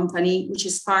e-learning company, which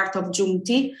is part of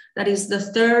Giunti, that is the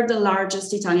third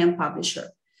largest Italian publisher.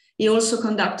 He also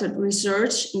conducted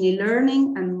research in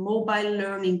e-learning and mobile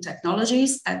learning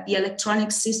technologies at the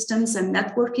Electronic Systems and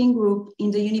Networking Group in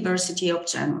the University of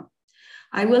Genoa.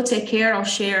 I will take care of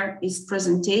share his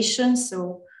presentation,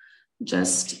 so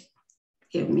just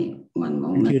give me one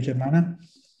moment. Thank you, Germana.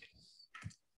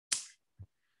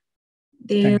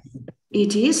 There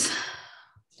it is.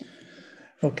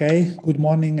 Okay, good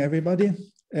morning, everybody.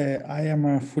 I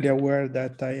am fully aware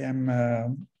that I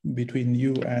am between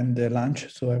you and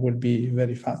lunch, so I will be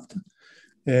very fast.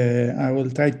 I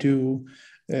will try to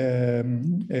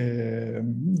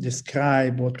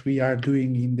describe what we are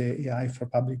doing in the AI for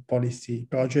Public Policy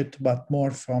project, but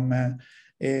more from an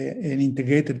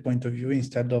integrated point of view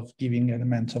instead of giving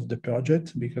elements of the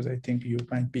project, because I think you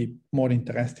might be more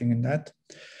interested in that.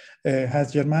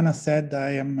 As Germana said,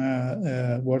 I am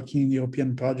working in the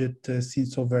European project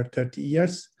since over 30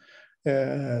 years.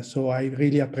 So I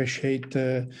really appreciate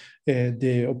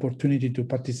the opportunity to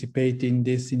participate in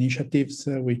these initiatives,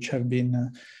 which have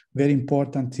been very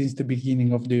important since the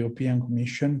beginning of the European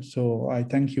Commission. So I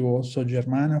thank you also,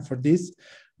 Germana, for this,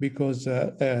 because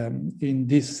in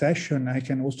this session, I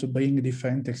can also bring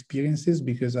different experiences,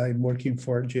 because I'm working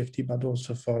for GFT, but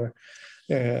also for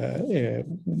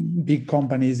big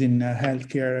companies in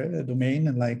healthcare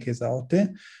domain like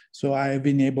Esaote. So I've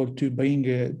been able to bring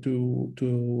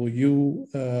to you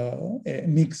a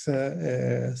mixed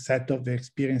set of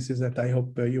experiences that I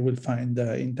hope you will find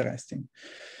interesting.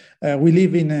 We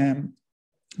live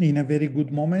in a very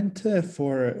good moment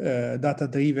for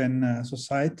data-driven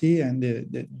society,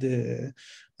 and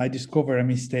I discover a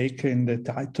mistake in the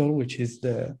title, which is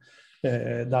the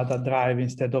data drive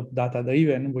instead of data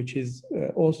driven, which is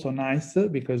also nice,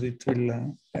 because it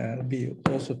will be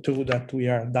also true that we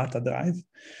are data drive.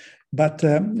 But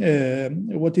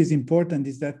what is important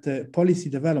is that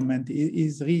policy development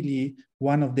is really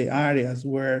one of the areas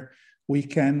where we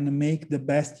can make the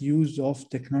best use of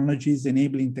technologies,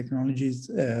 enabling technologies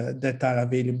that are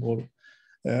available.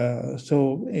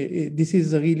 So this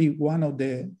is really one of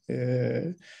the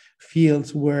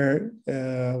fields where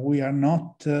we are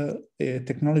not a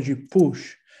technology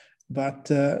push,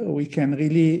 but we can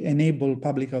really enable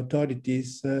public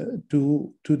authorities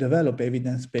to develop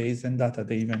evidence-based and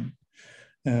data-driven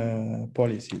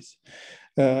policies.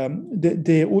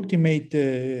 The ultimate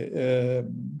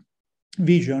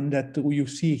vision that you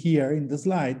see here in the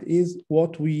slide is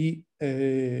what we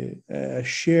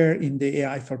share in the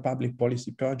AI for Public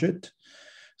Policy project.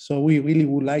 So we really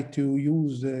would like to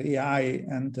use AI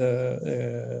and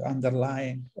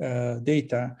underlying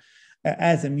data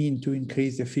as a means to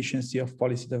increase the efficiency of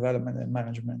policy development and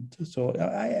management. So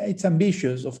it's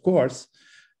ambitious, of course,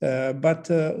 but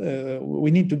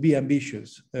we need to be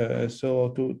ambitious.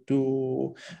 So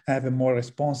to have a more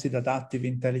responsive, adaptive,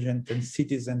 intelligent, and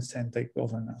citizen-centric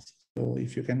governance. So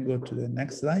if you can go to the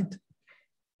next slide.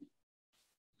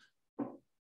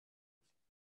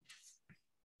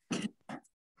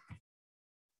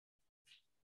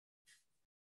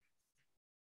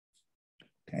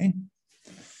 Okay.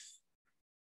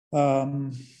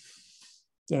 One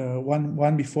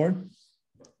before.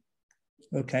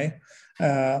 Okay.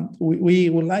 We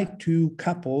would like to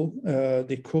couple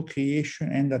the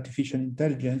co-creation and artificial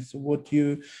intelligence. What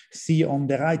you see on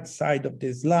the right side of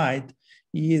the slide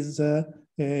is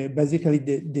basically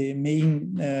the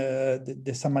main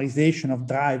the summarization of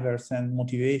drivers and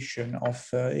motivation of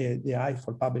the AI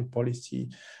for Public Policy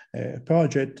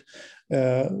project.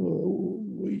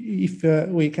 If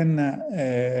we can,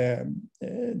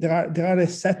 there are a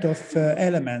set of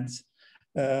elements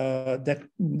that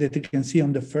you can see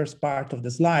on the first part of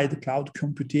the slide: cloud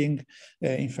computing,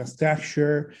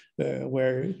 infrastructure,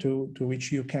 where to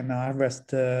which you can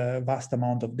harvest vast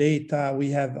amount of data.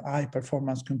 We have high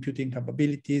performance computing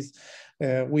capabilities.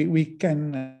 We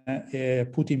can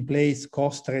put in place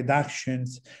cost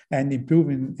reductions and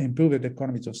improve the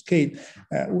economies of scale.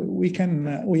 We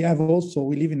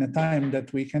live in a time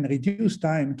that we can reduce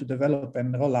time to develop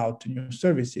and roll out new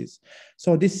services.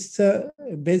 So this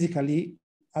basically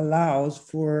allows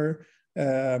for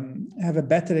have a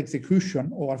better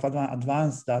execution or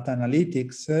advanced data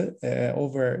analytics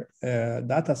over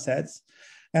data sets.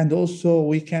 And also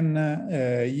we can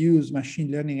use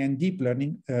machine learning and deep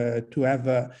learning to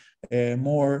have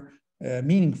more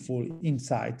meaningful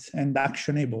insights and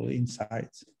actionable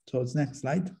insights. So it's next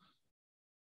slide.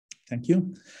 Thank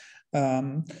you.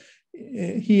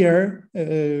 Here,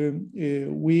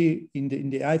 we in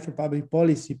the AI for Public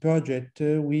Policy project,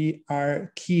 we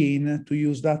are keen to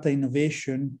use data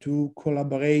innovation to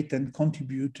collaborate and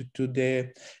contribute to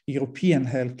the European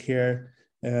healthcare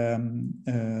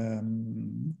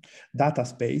data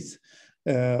space,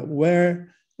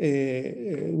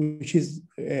 which is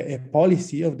a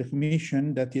policy of the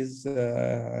Commission that is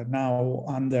now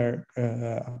under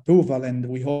approval, and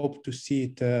we hope to see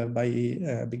it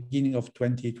by beginning of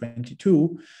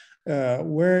 2022,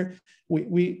 where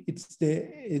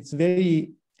it's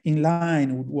very in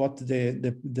line with what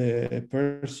the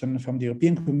person from the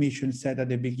European Commission said at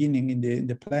the beginning in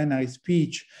the plenary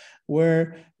speech,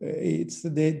 where it's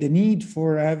the need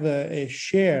for have a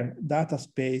shared data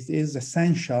space is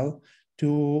essential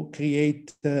to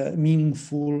create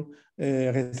meaningful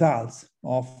results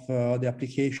of the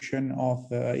application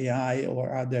of AI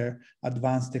or other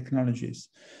advanced technologies.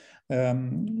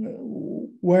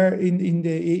 Where in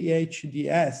the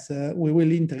EHDS, we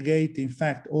will integrate, in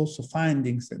fact, also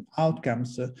findings and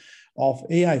outcomes of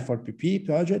AI for PP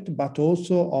project, but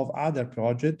also of other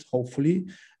projects, hopefully,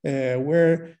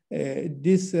 where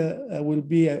this will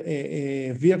be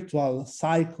a virtual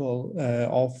cycle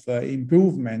of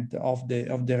improvement of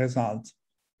the results.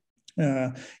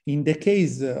 In the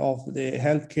case of the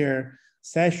healthcare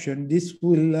session, this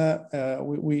will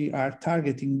we are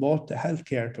targeting both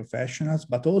healthcare professionals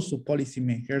but also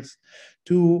policymakers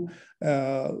to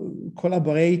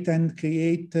collaborate and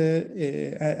create,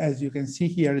 as you can see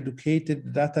here,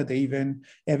 educated, data-driven,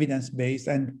 evidence-based,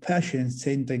 and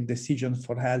patient-centric decisions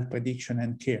for health prediction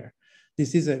and care.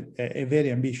 This is a very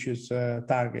ambitious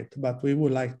target, but we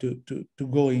would like to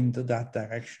go into that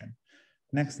direction.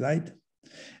 Next slide.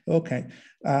 Okay.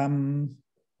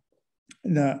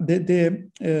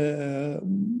 The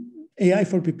AI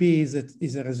for PP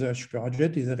is a research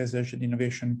project, is a research and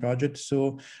innovation project.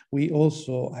 So we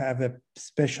also have a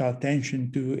special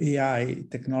attention to AI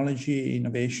technology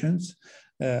innovations,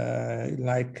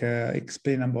 like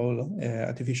explainable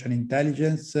artificial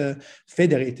intelligence,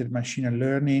 federated machine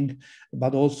learning,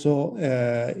 but also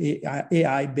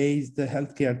AI-based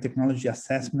healthcare technology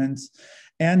assessments.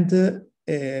 And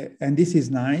this is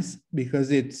nice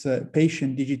because it's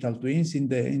patient digital twins. In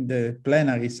the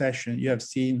plenary session, you have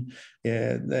seen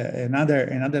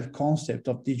another concept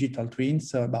of digital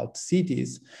twins about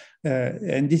cities.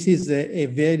 And this is a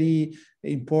very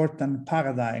important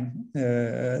paradigm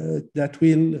that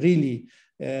will really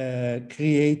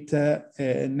create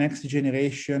a next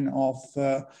generation of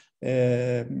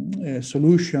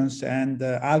solutions and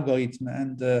algorithms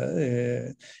and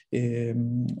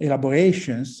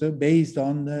elaborations based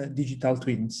on digital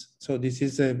twins. So this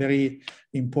is a very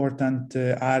important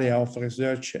area of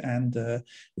research and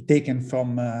taken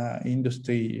from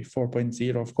Industry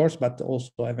 4.0, of course, but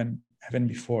also even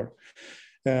before.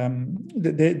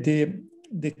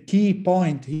 The key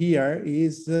point here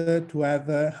is to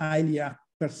have highly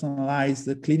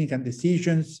personalized clinical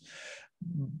decisions,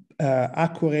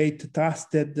 accurate,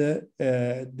 trusted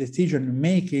decision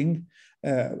making,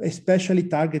 especially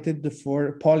targeted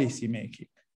for policy making,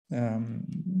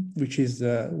 which is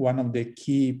one of the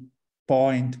key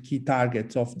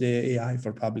targets of the AI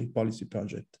for Public Policy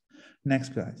project.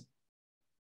 Next slide.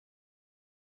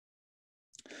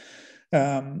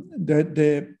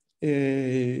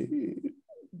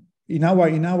 In our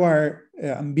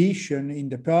ambition in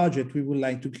the project, we would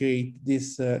like to create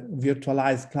this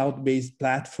virtualized cloud-based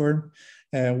platform,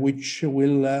 which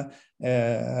will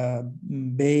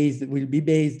be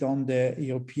based on the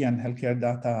European healthcare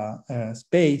data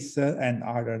space and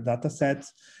other data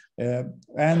sets,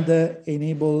 and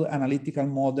enable analytical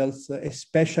models,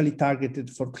 especially targeted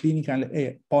for clinical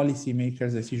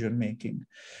policymakers' decision making.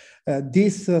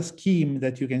 This scheme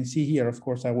that you can see here, of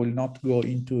course, I will not go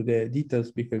into the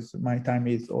details because my time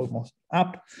is almost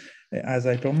up, as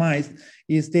I promised,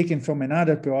 is taken from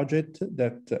another project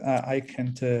that I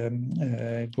can't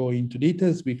go into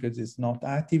details because it's not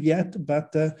active yet,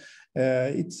 but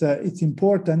it's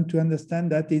important to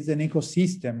understand that it's an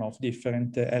ecosystem of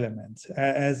different elements,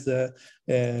 as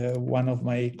one of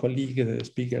my colleague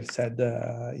speakers said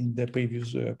in the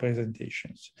previous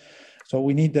presentations. So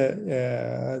we need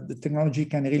the technology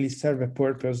can really serve a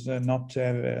purpose, not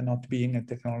being a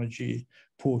technology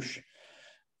push.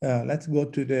 Let's go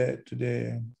to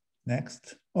the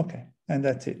next. Okay, and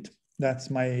that's it. That's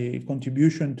my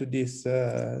contribution to this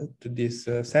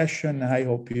session. I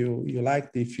hope you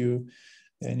liked. If you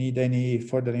need any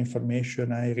further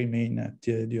information, I remain at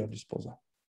your disposal.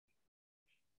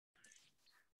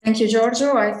 Thank you,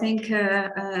 Giorgio. I think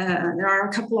there are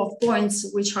a couple of points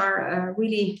which are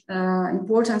really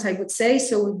important, I would say.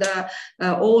 So the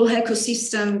whole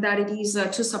ecosystem that it is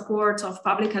to support of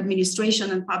public administration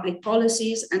and public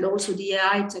policies, and also the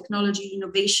AI technology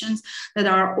innovations that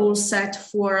are all set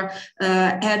for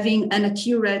having an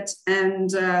accurate and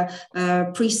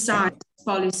precise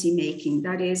policy making.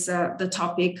 That is the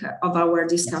topic of our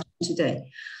discussion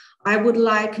today. I would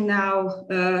like now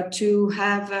to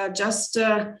have just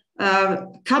a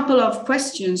couple of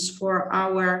questions for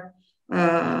our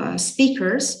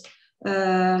speakers.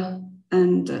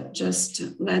 And just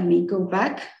let me go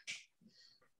back.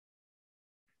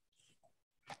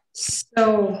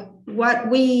 So what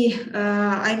we,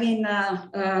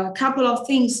 a couple of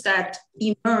things that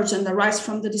emerge and arise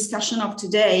from the discussion of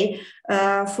today.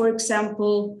 For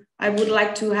example, I would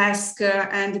like to ask,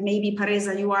 and maybe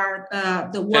Paresa, you are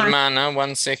the one. Germana,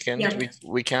 1 second. Yeah.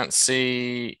 We can't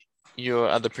see your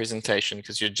other presentation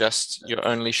because you're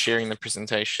only sharing the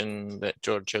presentation that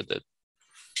Giorgio did.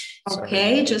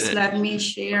 Okay, sorry. Just let me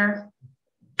share.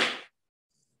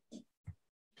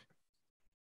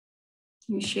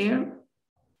 Can you share?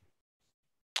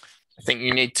 I think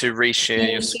you need to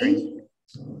reshare your screen.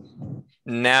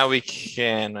 Now we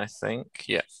can, I think.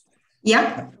 Yeah.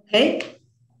 Yeah. Okay.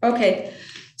 Okay.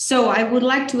 So I would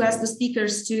like to ask the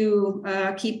speakers to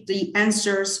keep the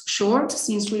answers short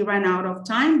since we ran out of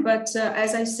time. But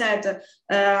as I said,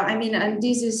 and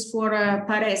this is for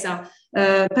Paresa.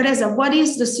 Paresa, what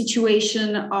is the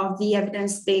situation of the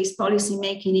evidence-based policy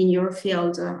making in your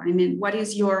field? What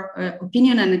is your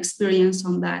opinion and experience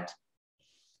on that?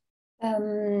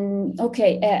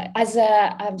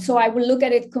 So I will look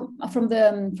at it from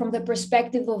the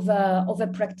perspective of a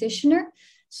practitioner.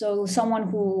 So someone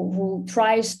who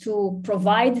tries to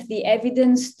provide the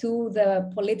evidence to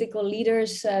the political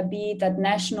leaders, be it at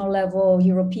national level,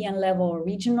 European level, or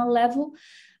regional level.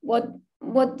 When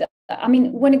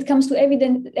it comes to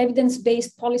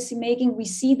evidence-based policy making, we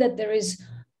see that there is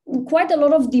quite a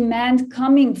lot of demand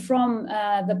coming from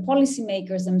the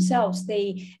policymakers themselves.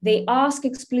 They ask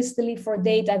explicitly for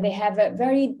data. They have a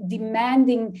very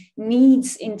demanding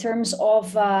needs in terms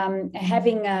of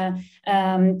having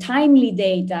timely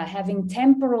data, having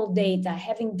temporal data,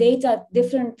 having data at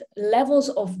different levels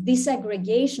of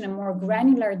disaggregation and more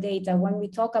granular data when we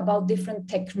talk about different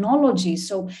technologies.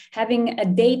 So having a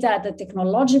data at the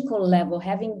technological level,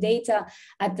 having data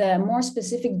at a more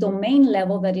specific domain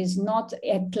level that is not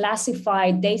a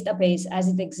classified database as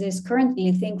it exists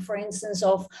currently. Think, for instance,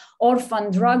 of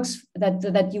orphan drugs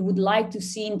that you would like to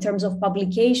see in terms of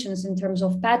publications, in terms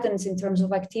of patents, in terms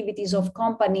of activities of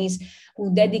companies who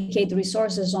dedicate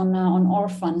resources on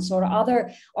orphans, or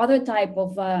other type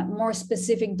of more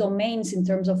specific domains in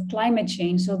terms of climate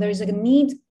change. So there is a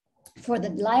need for the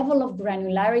level of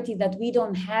granularity that we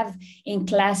don't have in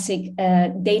classic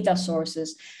data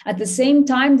sources. At the same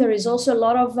time, there is also a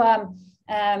lot of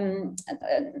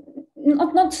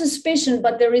not suspicion,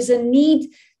 but there is a need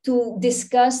to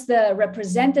discuss the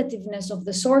representativeness of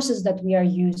the sources that we are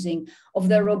using, of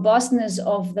the robustness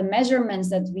of the measurements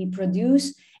that we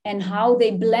produce, and how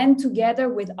they blend together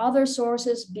with other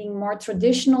sources, being more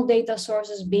traditional data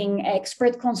sources, being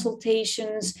expert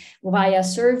consultations via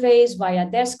surveys, via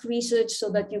desk research, so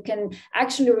that you can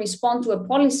actually respond to a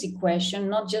policy question,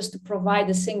 not just to provide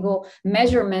a single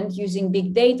measurement using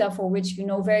big data for which you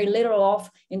know very little of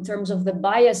in terms of the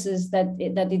biases that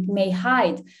it may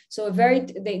hide. So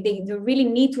they really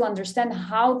need to understand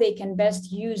how they can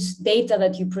best use data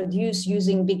that you produce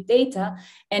using big data.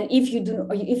 And if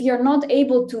you're not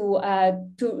able to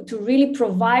really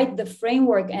provide the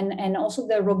framework and also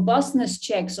the robustness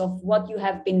checks of what you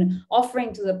have been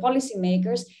offering to the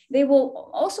policymakers, they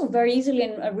will also very easily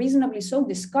and reasonably so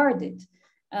discard it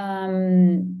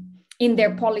in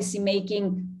their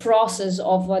policy-making process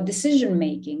of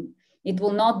decision-making. It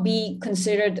will not be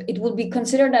considered, it will be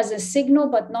considered as a signal,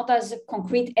 but not as a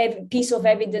concrete piece of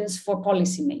evidence for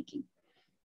policy-making.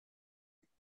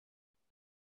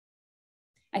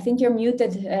 I think you're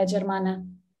muted, Germana.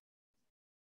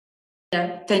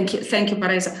 Yeah, thank you,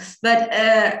 Paresa. But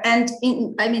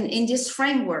in this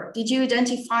framework, did you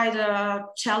identify the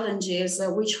challenges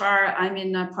which are,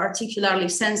 particularly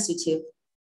sensitive?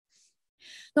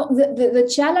 No, the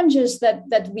challenges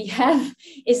that we have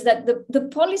is that the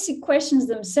policy questions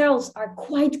themselves are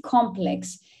quite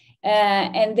complex,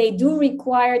 and they do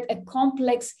require a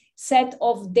complex set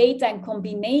of data and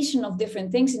combination of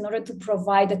different things in order to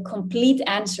provide a complete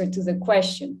answer to the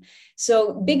question.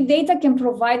 So big data can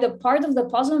provide a part of the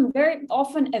puzzle, and very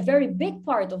often a very big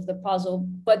part of the puzzle,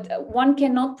 but one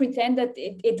cannot pretend that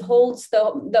it holds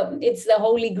it's the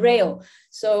holy grail.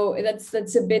 So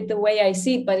that's a bit the way I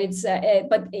see it,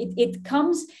 but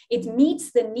it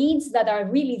meets the needs that are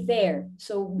really there.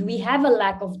 So we have a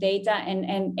lack of data,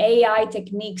 and AI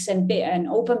techniques and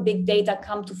open big data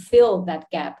come to fill that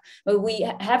gap. But we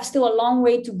have still a long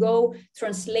way to go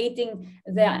translating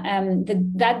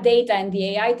that data and the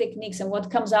AI techniques and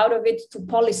what comes out of it to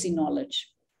policy knowledge.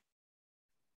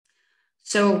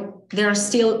 So there's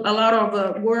still a lot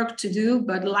of work to do,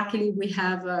 but luckily we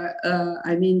have,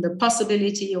 the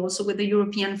possibility also with the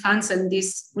European funds and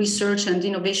these research and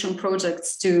innovation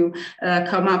projects to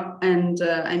come up and,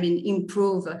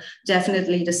 improve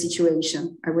definitely the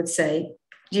situation, I would say.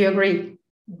 Do you agree?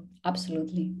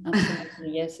 Absolutely,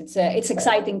 yes. It's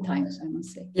exciting times, I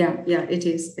must say. Yeah, it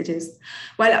is.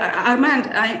 Well, Armand,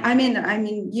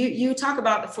 you talk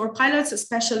about for pilots,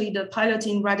 especially the pilot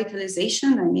in radicalization.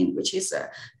 Which is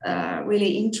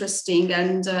really interesting,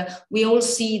 and we all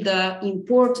see the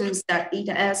importance that it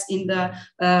has in the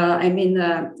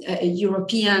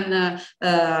European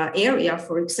area,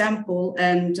 for example.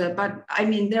 And but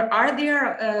there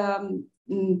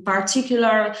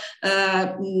particular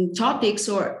topics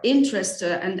or interest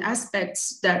and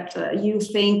aspects that you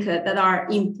think that are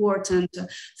important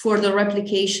for the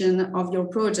replication of your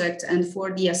project and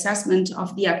for the assessment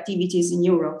of the activities in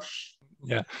Europe?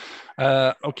 Yeah.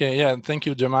 Okay. Yeah. Thank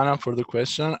you, Germana, for the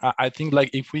question. I think, like,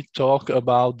 if we talk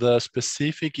about the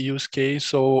specific use case,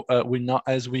 so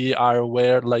as we are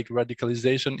aware, like,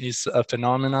 radicalization is a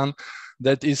phenomenon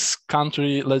that is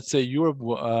country, let's say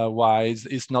Europe-wise,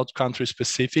 is not country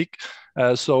specific.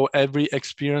 So every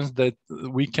experience that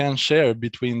we can share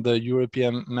between the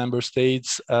European member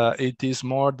states, it is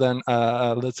more than,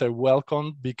 let's say,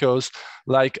 welcome, because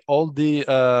like all the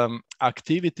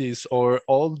activities or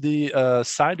all the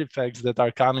side effects that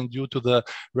are coming due to the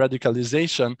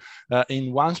radicalization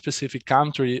in one specific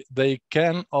country, they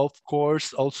can, of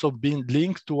course, also be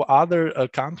linked to other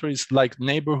countries, like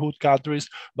neighborhood countries,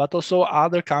 but also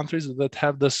other countries that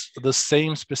have the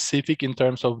same specific in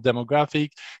terms of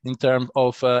demographic, in terms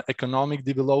of economic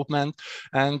development.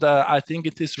 And I think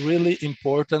it is really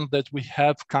important that we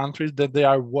have countries that they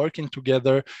are working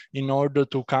together in order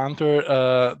to counter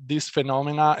this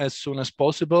phenomena as soon as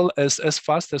possible, as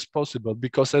fast as possible.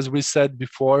 Because as we said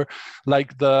before,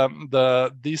 like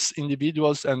these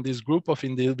individuals and this group of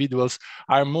individuals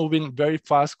are moving very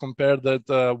fast compared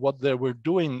to what they were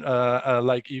doing.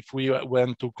 Like if we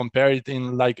went to compare it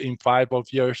in 5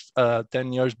 years,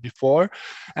 10 years before.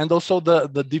 And also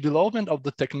the development of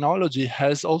the technology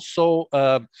has also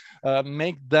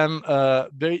made them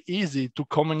very easy to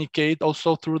communicate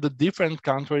also through the different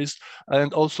countries,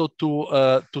 and also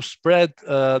to spread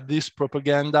this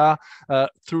propaganda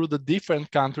through the different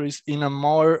countries in a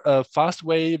more fast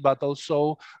way, but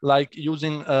also like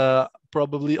using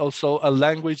probably also a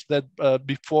language that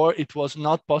before it was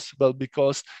not possible,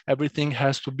 because everything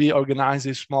has to be organized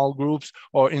in small groups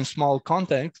or in small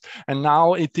contexts. And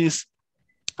now it is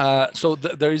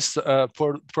there is,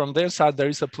 from their side, there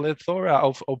is a plethora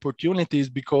of opportunities,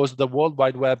 because the World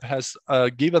Wide Web has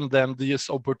given them this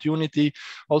opportunity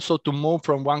also to move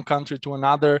from one country to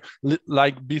another,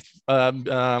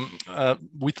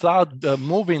 without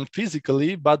moving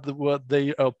physically, but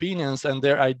their opinions and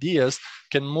their ideas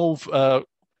can move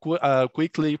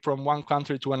quickly from one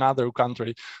country to another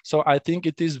country. So I think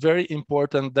it is very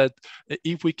important that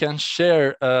if we can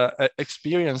share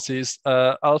experiences,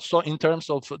 also in terms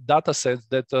of data sets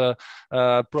that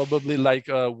probably like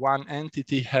one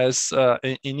entity has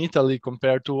in Italy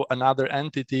compared to another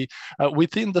entity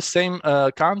within the same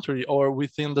country or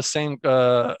within the same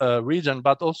region,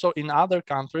 but also in other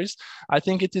countries, I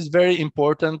think it is very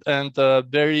important and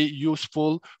very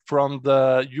useful from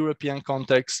the European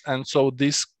context. And so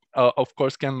this of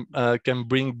course can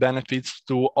bring benefits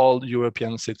to all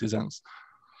European citizens.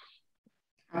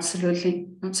 Absolutely.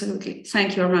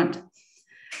 Thank you, Armand.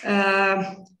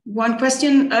 One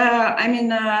question,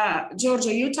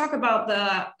 Giorgio, you talk about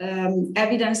the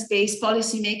evidence-based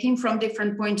policy making from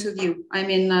different points of view.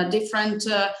 Different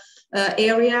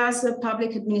areas of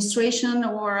public administration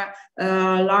or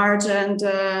large and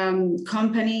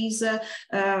companies.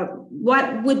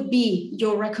 What would be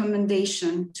your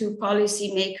recommendation to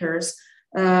policymakers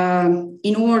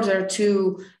in order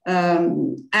to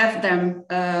have them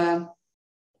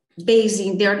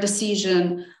basing their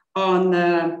decision on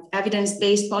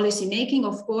evidence-based policy making,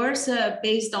 of course,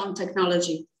 based on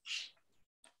technology?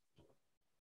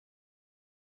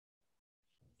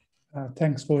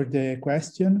 Thanks for the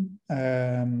question.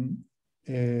 The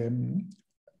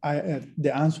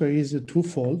answer is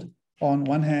twofold. On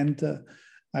one hand,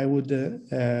 I would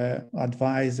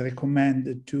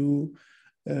recommend to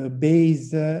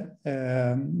base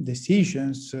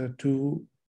decisions to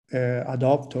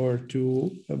adopt or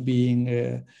to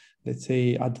being, let's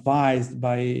say, advised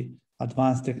by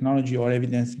advanced technology or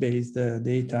evidence-based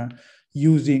data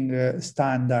using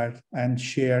standard and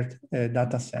shared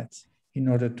data sets in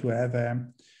order to have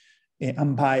an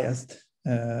unbiased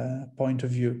point of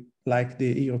view, like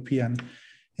the European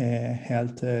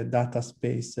health data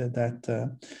space that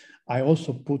I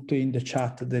also put in the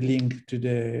chat the link to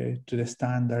the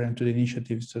standard and to the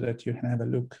initiative so that you can have a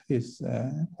look. Is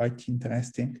quite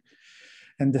interesting.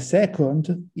 And the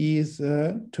second is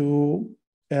to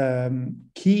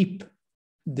keep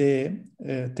the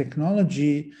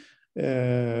technology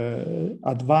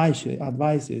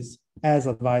advices as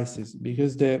advices,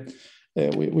 because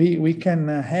we can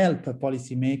help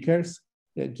policymakers,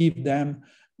 give them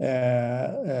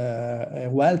a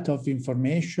wealth of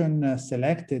information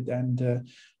selected and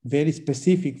very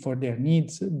specific for their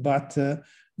needs, but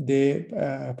the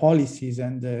policies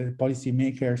and the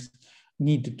policymakers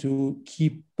need to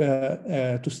keep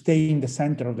to stay in the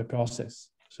center of the process.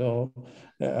 So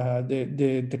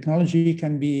the technology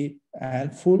can be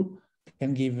helpful,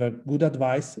 can give good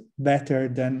advice, better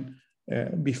than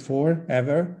before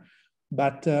ever,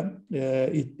 but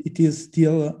it is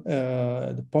still,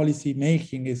 the policy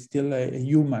making is still a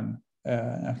human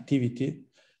activity,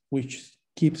 which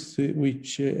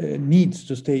needs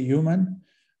to stay human,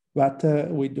 but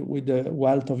with a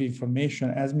wealth of information,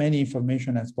 as many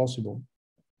information as possible.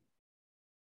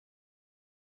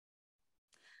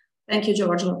 Thank you,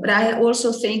 Giorgio. But I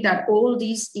also think that all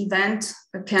these events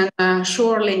can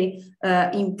surely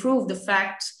improve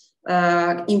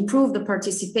the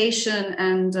participation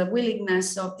and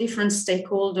willingness of different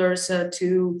stakeholders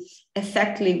to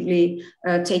effectively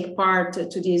take part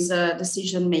to this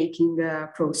decision-making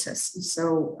process.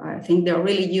 So I think they're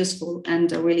really useful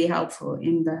and really helpful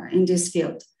in this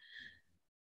field.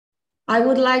 I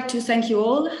would like to thank you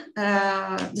all,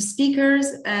 the speakers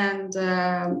and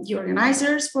the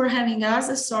organizers, for having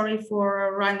us. Sorry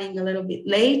for running a little bit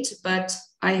late, but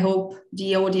I hope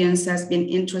the audience has been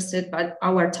interested by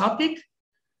our topic.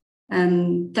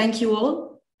 And thank you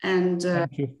all. And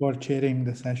thank you for chairing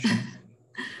the session.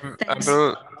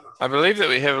 I believe that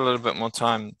we have a little bit more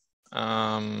time.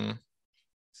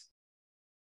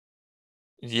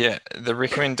 Yeah, the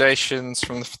recommendations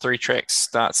from the 3 tracks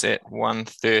starts at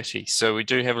 1:30. So we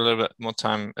do have a little bit more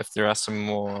time if there are some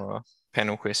more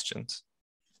panel questions.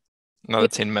 Another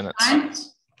 10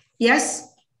 minutes.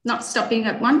 Yes, not stopping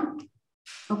at 1.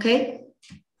 Okay.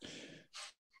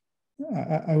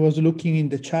 I was looking in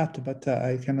the chat, but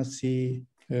I cannot see.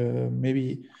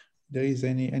 Maybe there is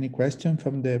any question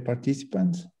from the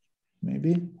participants,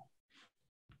 maybe.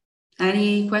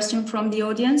 Any question from the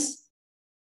audience?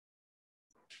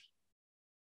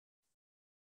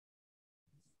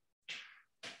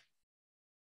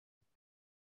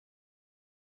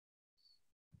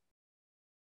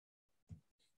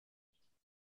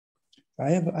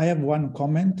 I have one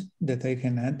comment that I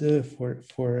can add for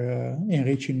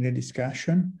enriching the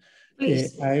discussion.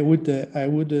 Please. I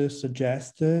would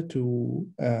suggest to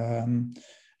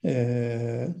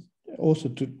also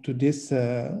to this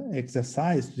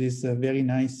exercise, this very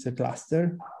nice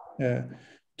cluster,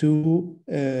 to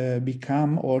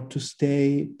become or to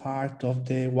stay part of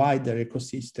the wider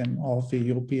ecosystem of the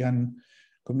European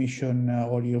Commission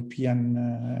or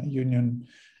European Union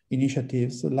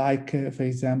initiatives, like, for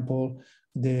example,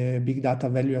 the Big Data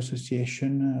Value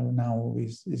Association, now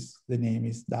the name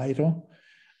is DAIRO,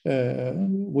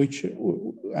 which,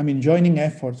 I mean, joining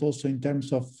efforts also in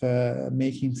terms of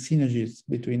making synergies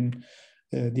between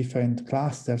different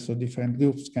clusters or different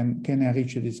groups can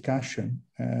enrich the discussion,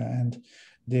 and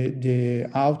the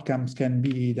outcomes can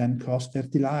be then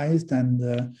cross-fertilized, and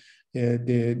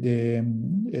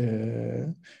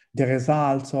the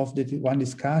results of the one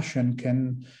discussion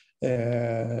can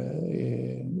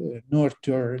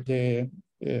nurture the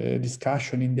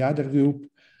discussion in the other group,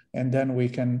 and then we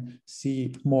can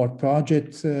see more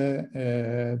projects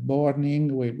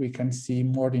burning, we can see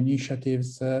more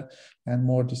initiatives and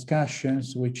more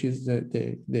discussions, which is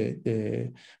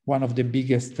the one of the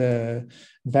biggest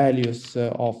values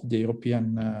of the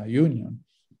European Union,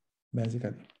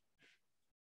 basically.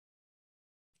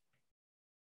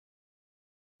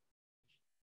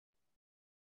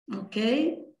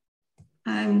 Okay,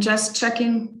 I'm just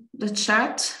checking the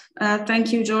chat.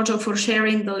 Thank you, Giorgio, for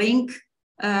sharing the link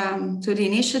to the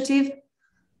initiative.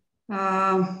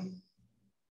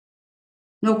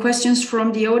 No questions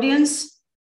from the audience?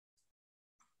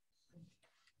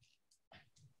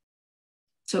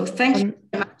 So thank you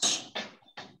very much.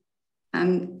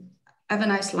 And have a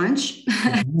nice lunch.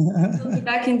 We'll be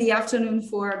back in the afternoon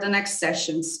for the next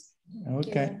sessions.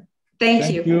 Okay.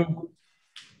 Thank you.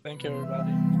 Thank you,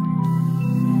 everybody.